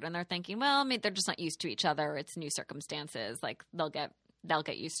really weird. And they're thinking, well, maybe they're just not used to each other. It's new circumstances. Like, they'll get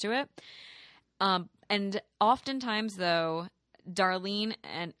used to it. And oftentimes, though, Darlene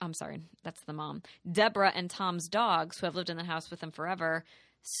and I'm sorry, that's the mom. Deborah and Tom's dogs, who have lived in the house with them forever,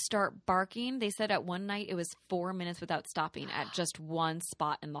 start barking. They said at one night it was 4 minutes without stopping at just one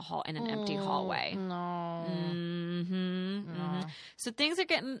spot in the hall, in an empty hallway. No. So things are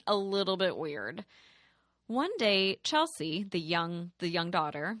getting a little bit weird. One day, Chelsea, the young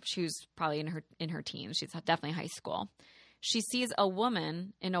daughter, she was probably in her teens. She's definitely high school. She sees a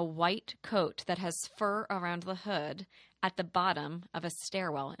woman in a white coat that has fur around the hood at the bottom of a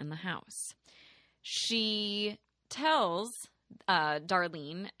stairwell in the house. She tells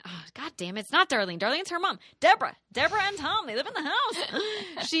Darlene, God damn it, it's not Darlene. Darlene's her mom. Deborah and Tom, they live in the house.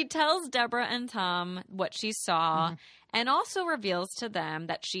 She tells Deborah and Tom what she saw and also reveals to them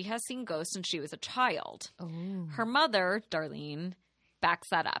that she has seen ghosts since she was a child. Oh. Her mother, Darlene, backs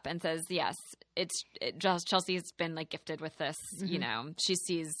that up and says, yes, Chelsea's been like gifted with this, you know, she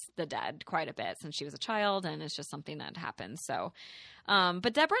sees the dead quite a bit since she was a child, and it's just something that happens. So,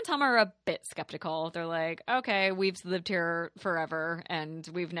 but Deborah and Tom are a bit skeptical. They're like, okay, we've lived here forever and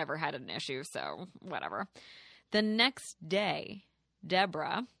we've never had an issue, so whatever. The next day,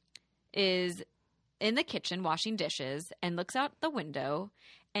 Deborah is in the kitchen washing dishes and looks out the window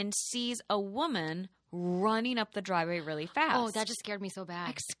and sees a woman running up the driveway really fast. Oh, that just scared me so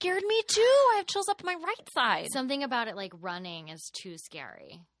bad. It scared me too. I have chills up my right side. Something about it, like running, is too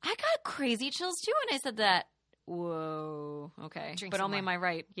scary. I got crazy chills too when I said that. Whoa. Okay. Drink but some only more. my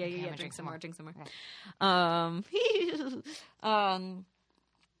right. Yeah, Okay, yeah, I'm yeah. gonna Drink some more. Drink some more. Okay.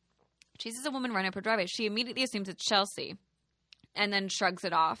 She sees a woman running up her driveway. She immediately assumes it's Chelsea and then shrugs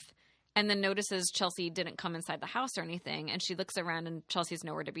it off and then notices Chelsea didn't come inside the house or anything. And she looks around and Chelsea's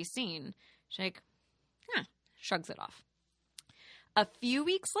nowhere to be seen. She's like, shrugs it off. A few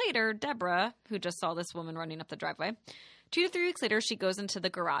weeks later, Deborah, who just saw this woman running up the driveway, 2 to 3 weeks later, she goes into the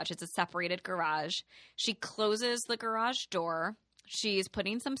garage. It's a separated garage. She closes the garage door. She's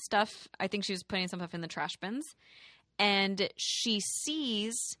putting some stuff. I think she was putting some stuff in the trash bins. And she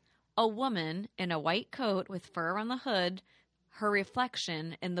sees a woman in a white coat with fur on the hood, her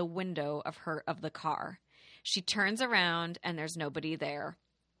reflection in the window of the car. She turns around and there's nobody there.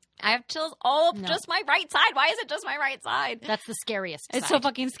 I have chills all up No. just my right side. Why is it just my right side? That's the scariest It's side. so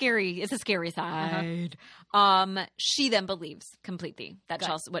fucking scary. It's a scary side. She then believes completely that Good.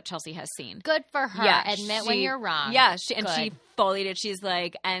 what Chelsea has seen. Good for her. Yeah, Admit when you're wrong. Yeah, she Good. fully did. She's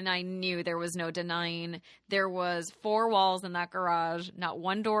like, and I knew there was no denying. There was 4 walls in that garage. Not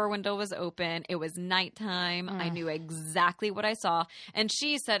one door or window was open. It was nighttime. I knew exactly what I saw. And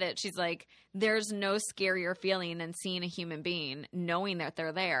she said it. She's like, there's no scarier feeling than seeing a human being, knowing that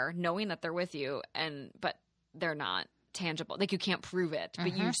they're there, knowing that they're with you, but they're not tangible. Like, you can't prove it,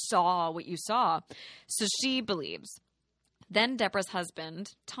 but you saw what you saw. So she believes. Then Deborah's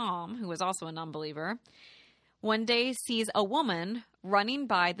husband, Tom, who was also a non-believer, one day sees a woman running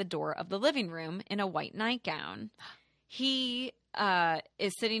by the door of the living room in a white nightgown. He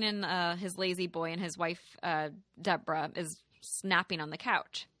is sitting in his lazy boy, and his wife, Deborah, is snapping on the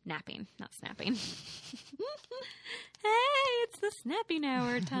couch. Napping, not snapping. Hey, it's the snapping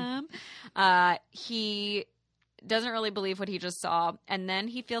hour, Tom. He doesn't really believe what he just saw, and then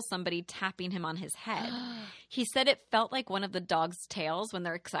he feels somebody tapping him on his head. He said it felt like one of the dog's tails when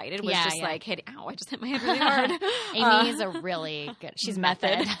they're excited was just like hitting. Ow! I just hit my head really hard. Amy is a really good. She's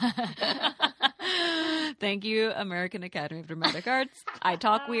method. Thank you, American Academy of Dramatic Arts. I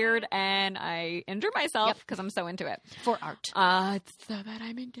talk weird and I injure myself because I'm so into it. For art. It's so that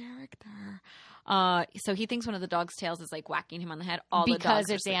I'm in character. So he thinks one of the dog's tails is like whacking him on the head. All the Because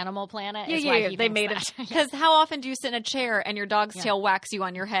dogs it's Animal Planet. Yeah, is yeah, why yeah. he They thinks made that. it. Because how often do you sit in a chair and your dog's tail whacks you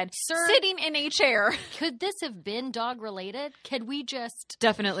on your head? Sir. Sitting in a chair. Could this have been dog related? Could we just?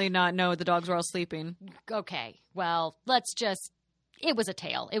 Definitely not. No, the dogs were all sleeping. Okay. Well, let's just. It was a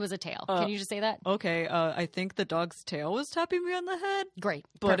tail. It was a tail. Can you just say that? Okay, I think the dog's tail was tapping me on the head, Great.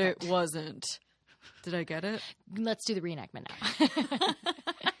 but Perfect. it wasn't. Did I get it? Let's do the reenactment now.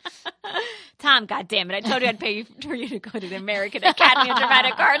 Tom, goddammit, I told you I'd pay you for you to go to the American Academy of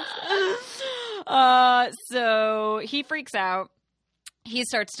Dramatic Arts. So he freaks out. He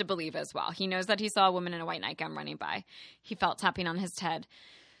starts to believe as well. He knows that he saw a woman in a white nightgown running by. He felt tapping on his head.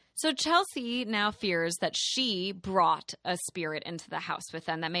 So Chelsea now fears that she brought a spirit into the house with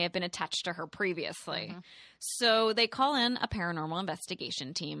them that may have been attached to her previously. So they call in a paranormal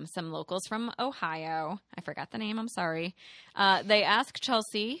investigation team, some locals from Ohio. I forgot the name. I'm sorry. They ask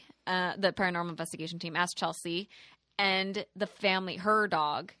Chelsea, the paranormal investigation team asked Chelsea and the family, her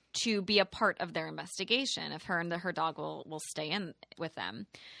dog, to be a part of their investigation if her and her dog will stay in with them.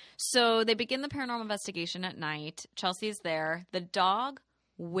 So they begin the paranormal investigation at night. Chelsea's there. The dog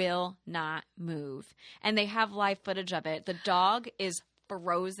will not move. And they have live footage of it. The dog is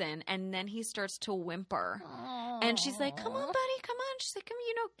frozen and then he starts to whimper. And she's like, come on, buddy, come on. She's like,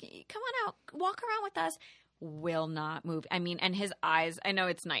 come on out, walk around with us. Will not move. I mean, and his eyes, I know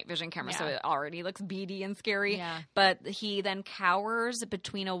it's night vision camera, so it already looks beady and scary. Yeah. But he then cowers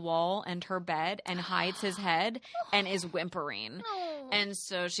between a wall and her bed and hides his head and is whimpering. And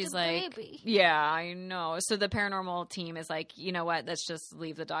so she's like, baby. Yeah, I know. So the paranormal team is like, you know what? Let's just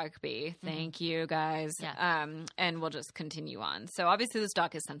leave the dog be. Thank you, guys. Yeah. And we'll just continue on. So obviously this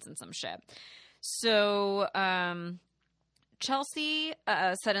dog is sensing some shit. So Chelsea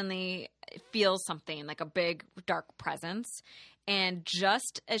suddenly feels something, like a big dark presence. And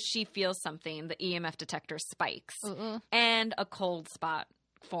just as she feels something, the EMF detector spikes and a cold spot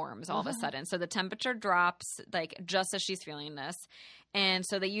forms all of a sudden. So the temperature drops, like, just as she's feeling this. And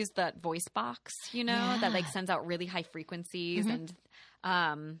so they use that voice box, that like sends out really high frequencies. And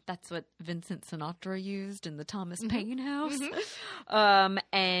that's what Vincent Sinatra used in the Thomas Paine house.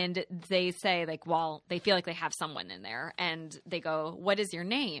 And they say, like, well, they feel like they have someone in there. And they go, what is your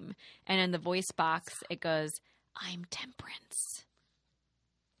name? And in the voice box, it goes, I'm Temperance.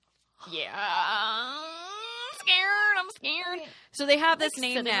 Yeah. I'm scared. So they have this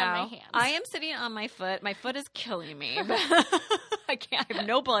name now. I am sitting on my foot. My foot is killing me. I have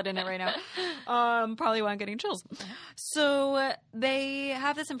no blood in it right now. Probably why I'm getting chills. So they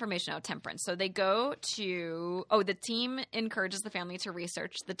have this information out, Temperance. So they go to, the team encourages the family to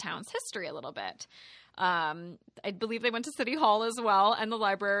research the town's history a little bit. I believe they went to City Hall as well and the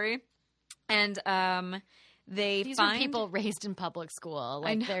library. And these are people raised in public school.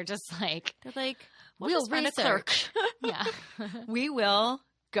 Like, they're just like, we'll find a clerk. Yeah. We will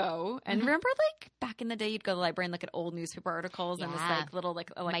go. And remember, like, back in the day, you'd go to the library and look at old newspaper articles and this, like, little,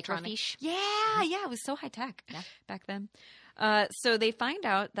 like, electronic. Microfiche. Yeah. It was so high tech back then. So they find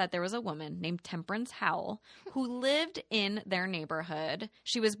out that there was a woman named Temperance Howell who lived in their neighborhood.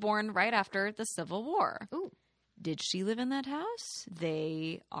 She was born right after the Civil War. Ooh. Did she live in that house?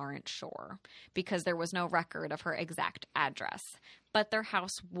 They aren't sure because there was no record of her exact address. But their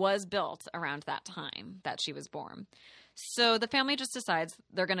house was built around that time that she was born. So the family just decides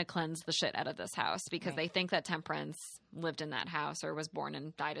they're going to cleanse the shit out of this house because Right. they think that Temperance lived in that house or was born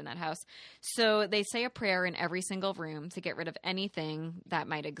and died in that house. So they say a prayer in every single room to get rid of anything that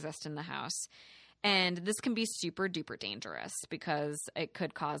might exist in the house. And this can be super duper dangerous because it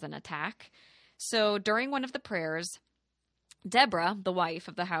could cause an attack. So during one of the prayers, Deborah, the wife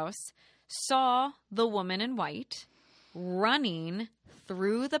of the house, saw the woman in white running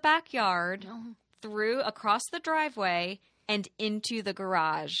through the backyard, through across the driveway, and into the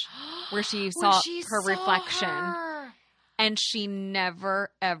garage where she saw her reflection. And she never,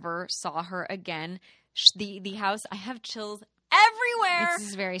 ever saw her again. The house, I have chills everywhere. This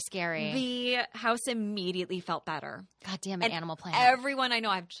is very scary. The house immediately felt better. God damn it, And Animal Planet. Everyone I know,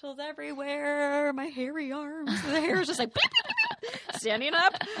 I have chills everywhere. My hairy arms. The hair is just like standing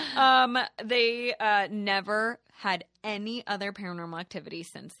up. They never had any other paranormal activity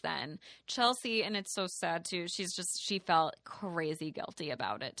since then. Chelsea, and it's so sad too, she felt crazy guilty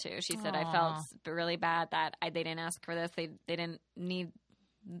about it too. She said, I felt really bad that they didn't ask for this. They didn't need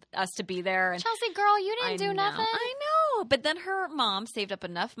us to be there. And Chelsea, girl, you didn't do nothing. I know. But then her mom saved up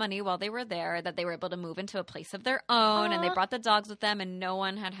enough money while they were there that they were able to move into a place of their own, and they brought the dogs with them, and no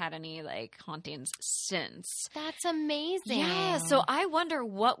one had any like hauntings since. That's amazing. Yeah. So I wonder,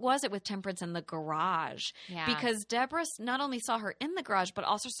 what was it with Temperance in the garage? Yeah. Because Deborah not only saw her in the garage, but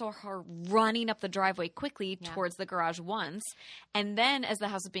also saw her running up the driveway quickly towards the garage once. And then as the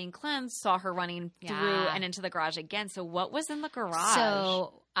house was being cleansed, saw her running through and into the garage again. So what was in the garage?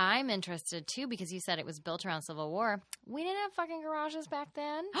 So I'm interested too, because you said it was built around Civil War. We didn't have fucking garages back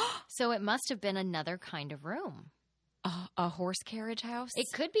then. So it must have been another kind of room. A horse carriage house? It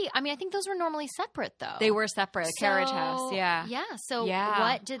could be. I mean, I think those were normally separate though. They were separate. Carriage house. Yeah. Yeah. So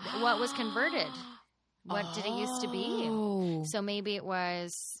what was converted? What did it used to be? So maybe it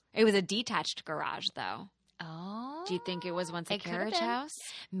was a detached garage though. Oh. Do you think it was once a It could have carriage been. house?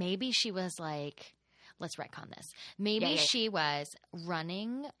 Maybe she was like, let's retcon this. Maybe she was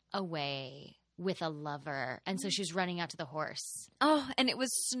running away with a lover, and so she was running out to the horse. Oh, and it was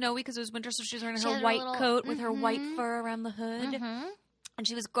snowy because it was winter, so she was wearing She her had her white little- coat with her white fur around the hood. Mm-hmm. And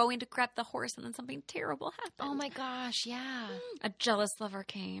she was going to grab the horse, and then something terrible happened. Oh my gosh, yeah. A jealous lover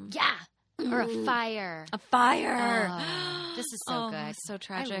came. Yeah. Or a fire. A fire. Oh, this is so good. So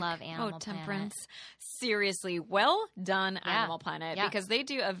tragic. I love Animal Temperance. Planet. Seriously, well done, Yeah. Animal Planet, Yeah. because they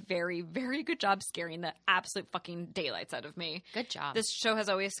do a very, very good job scaring the absolute fucking daylights out of me. Good job. This show has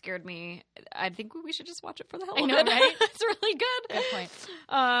always scared me. I think we should just watch it for the hell I of know, it. right? It's really good. Good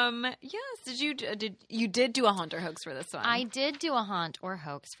point. Yes. You did do a haunt or hoax for this one? I did do a haunt or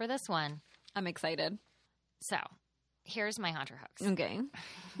hoax for this one. I'm excited. So, here's my haunt or hoax. Okay.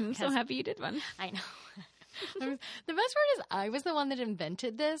 I'm so happy you did one. I know. The best part is I was the one that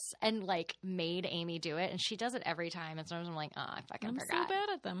invented this and like made Amy do it, and she does it every time. And sometimes I'm like, oh, I fucking I'm forgot. so bad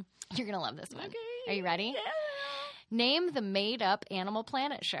at them. You're gonna love this one. Okay. Are you ready? Yeah. Name the made-up Animal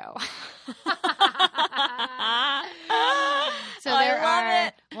Planet show. So there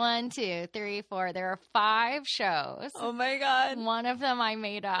are 1, 2, 3, 4. There are 5 shows. Oh my god. One of them I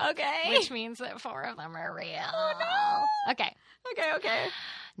made up. Okay. Which means that 4 of them are real. Oh no. Okay. Okay.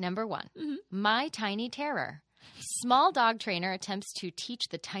 Number 1. Mhm. My Tiny Terror. Small dog trainer attempts to teach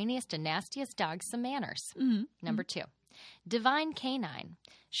the tiniest and nastiest dogs some manners. Mm-hmm. Number 2. Divine Canine.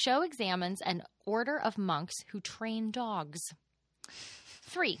 Show examines an order of monks who train dogs.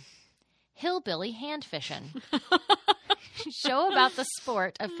 3. Hillbilly Hand Fishing. Show about the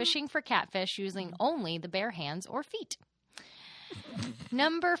sport of fishing for catfish using only the bare hands or feet.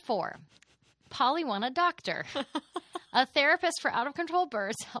 Number 4. Pollyanna Doctor. A therapist for out-of-control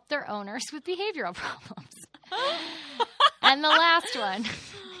birds help their owners with behavioral problems. And the last one.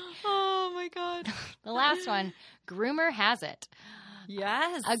 Oh my god. The last one. Groomer Has It.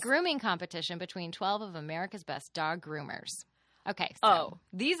 Yes. A grooming competition between 12 of America's best dog groomers. Okay. So Oh,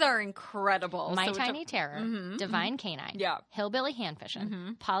 these are incredible. My So Tiny Terror, Mhm, Divine Canine, Yeah. Hillbilly Hand Fishing,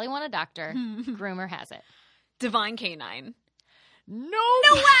 Mhm. Pollyanna Doctor, Groomer Has It. Divine Canine. No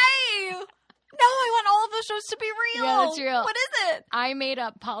No way! No, I want all of those shows to be real. Yeah, that's real. What is it? I made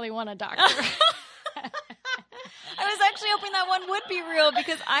up Pollyanna Doctor. I was actually hoping that one would be real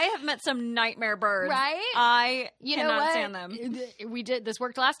because I have met some nightmare birds. Right? I You know cannot what? stand them. We did this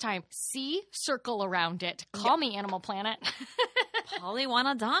worked last time. C, circle around it. Call me Animal Planet.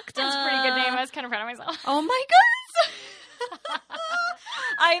 Pollyanna Doctor. That's a pretty good name. I was kind of proud of myself. Oh my goodness.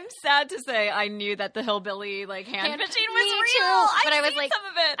 I'm sad to say I knew that the hillbilly like hand fishing was Me real. too, but I've I was seen like- some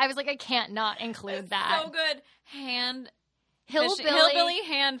of it. I was like, I can't not include that. So good. Hillbilly.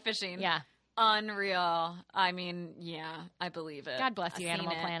 hand fishing. Yeah. Unreal. I mean, yeah, I believe it. God bless you, I've seen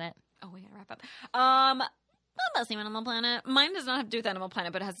Animal it. Planet. Oh, we gotta wrap up. Mostly Animal Planet. Mine does not have to do with Animal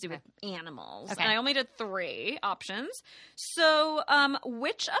Planet, but it has to do with animals. Okay. And I only did 3 options. So,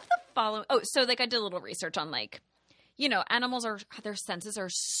 which of the following? Oh, so like I did a little research on like, you know, animals their senses are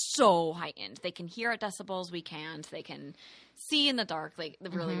so heightened. They can hear at decibels we can't. They can see in the dark like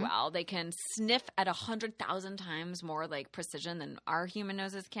really well. They can sniff at 100,000 times more like precision than our human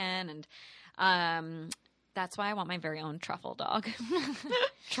noses can. And that's why I want my very own truffle dog.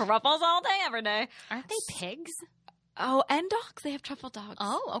 Truffles all day, every day. Aren't they pigs? Oh, and dogs. They have truffle dogs.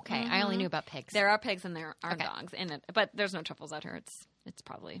 Oh, okay. I only knew about pigs. There are pigs and there are Okay. dogs in it, but there's no truffles out here. It's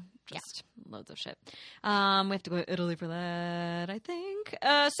probably just loads of shit. We have to go to Italy for that, I think.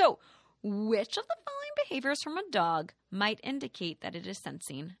 So, which of the following behaviors from a dog might indicate that it is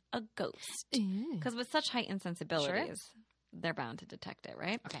sensing a ghost? Because with such heightened sensibilities, they're bound to detect it,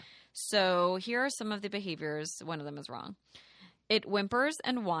 right? Okay. So here are some of the behaviors. One of them is wrong. It whimpers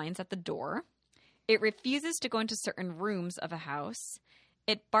and whines at the door. It refuses to go into certain rooms of a house.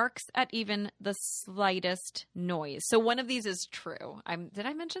 It barks at even the slightest noise. So one of these is true. Did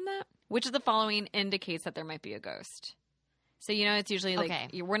I mention that? Which of the following indicates that there might be a ghost? So, you know, it's usually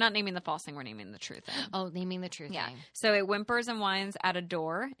like, we're not naming the false thing, we're naming the true thing. Oh, naming the true thing. So it whimpers and whines at a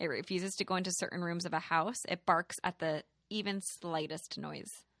door. It refuses to go into certain rooms of a house. It barks at the even slightest noise.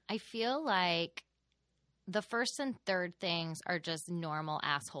 I feel like the first and third things are just normal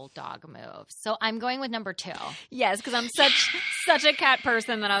asshole dog moves. So I'm going with number 2. Yes, because I'm such a cat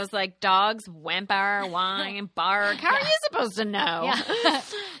person that I was like, dogs whimper, whine, bark. How are you supposed to know? Yeah.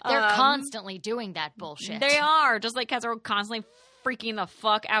 They're constantly doing that bullshit. They are. Just like cats are constantly freaking the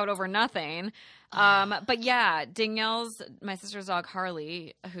fuck out over nothing. But yeah, Danielle's, my sister's dog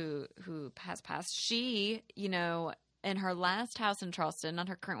Harley, who has passed, she, you know, in her last house in Charleston, not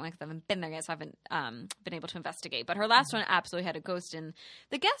her current one because I haven't been there yet, so I haven't been able to investigate. But her last one absolutely had a ghost in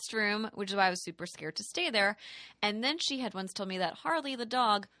the guest room, which is why I was super scared to stay there. And then she had once told me that Harley, the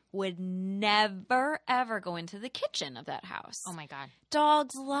dog, would never, ever go into the kitchen of that house. Oh, my God.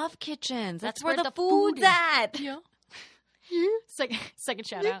 Dogs love kitchens. That's where the food food's is. at. Yeah. Second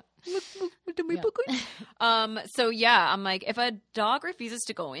shout out. So yeah, I'm like, if a dog refuses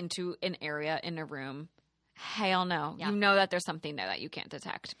to go into an area in a room, hell no. Yeah. You know that there's something there that you can't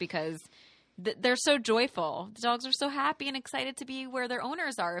detect because they're so joyful. The dogs are so happy and excited to be where their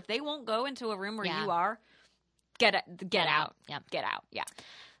owners are. If they won't go into a room where you are, get out. Yep. Get out. Yeah.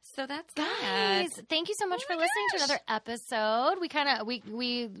 So that's Guys, that. thank you so much Oh for my listening to gosh. another episode. We kind of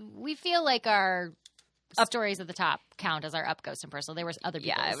we feel like our stories at the top count as our up ghost and personal. There was other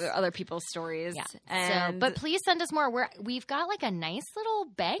people's. Yeah, other people's stories. Yeah. And So, but please send us more. We've got like a nice little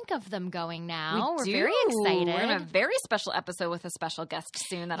bank of them going now. We're do. very excited. We're in a very special episode with a special guest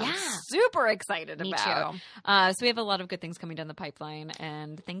soon that I'm Yeah. super excited Me about. too. So we have a lot of good things coming down the pipeline,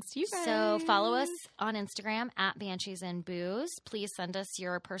 and thanks to you guys. So follow us on Instagram at Banshees and Booze. Please send us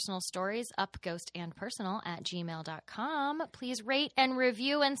your personal stories, upghostandpersonal@gmail.com. Please rate and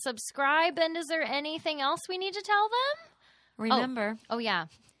review and subscribe. And is there anything else we need to tell them? Remember, Oh, yeah.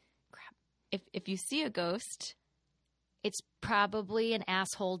 if you see a ghost, It's probably an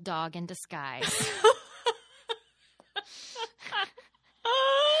asshole dog in disguise.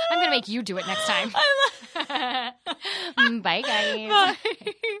 I'm going to make you do it next time. Bye, guys. Bye.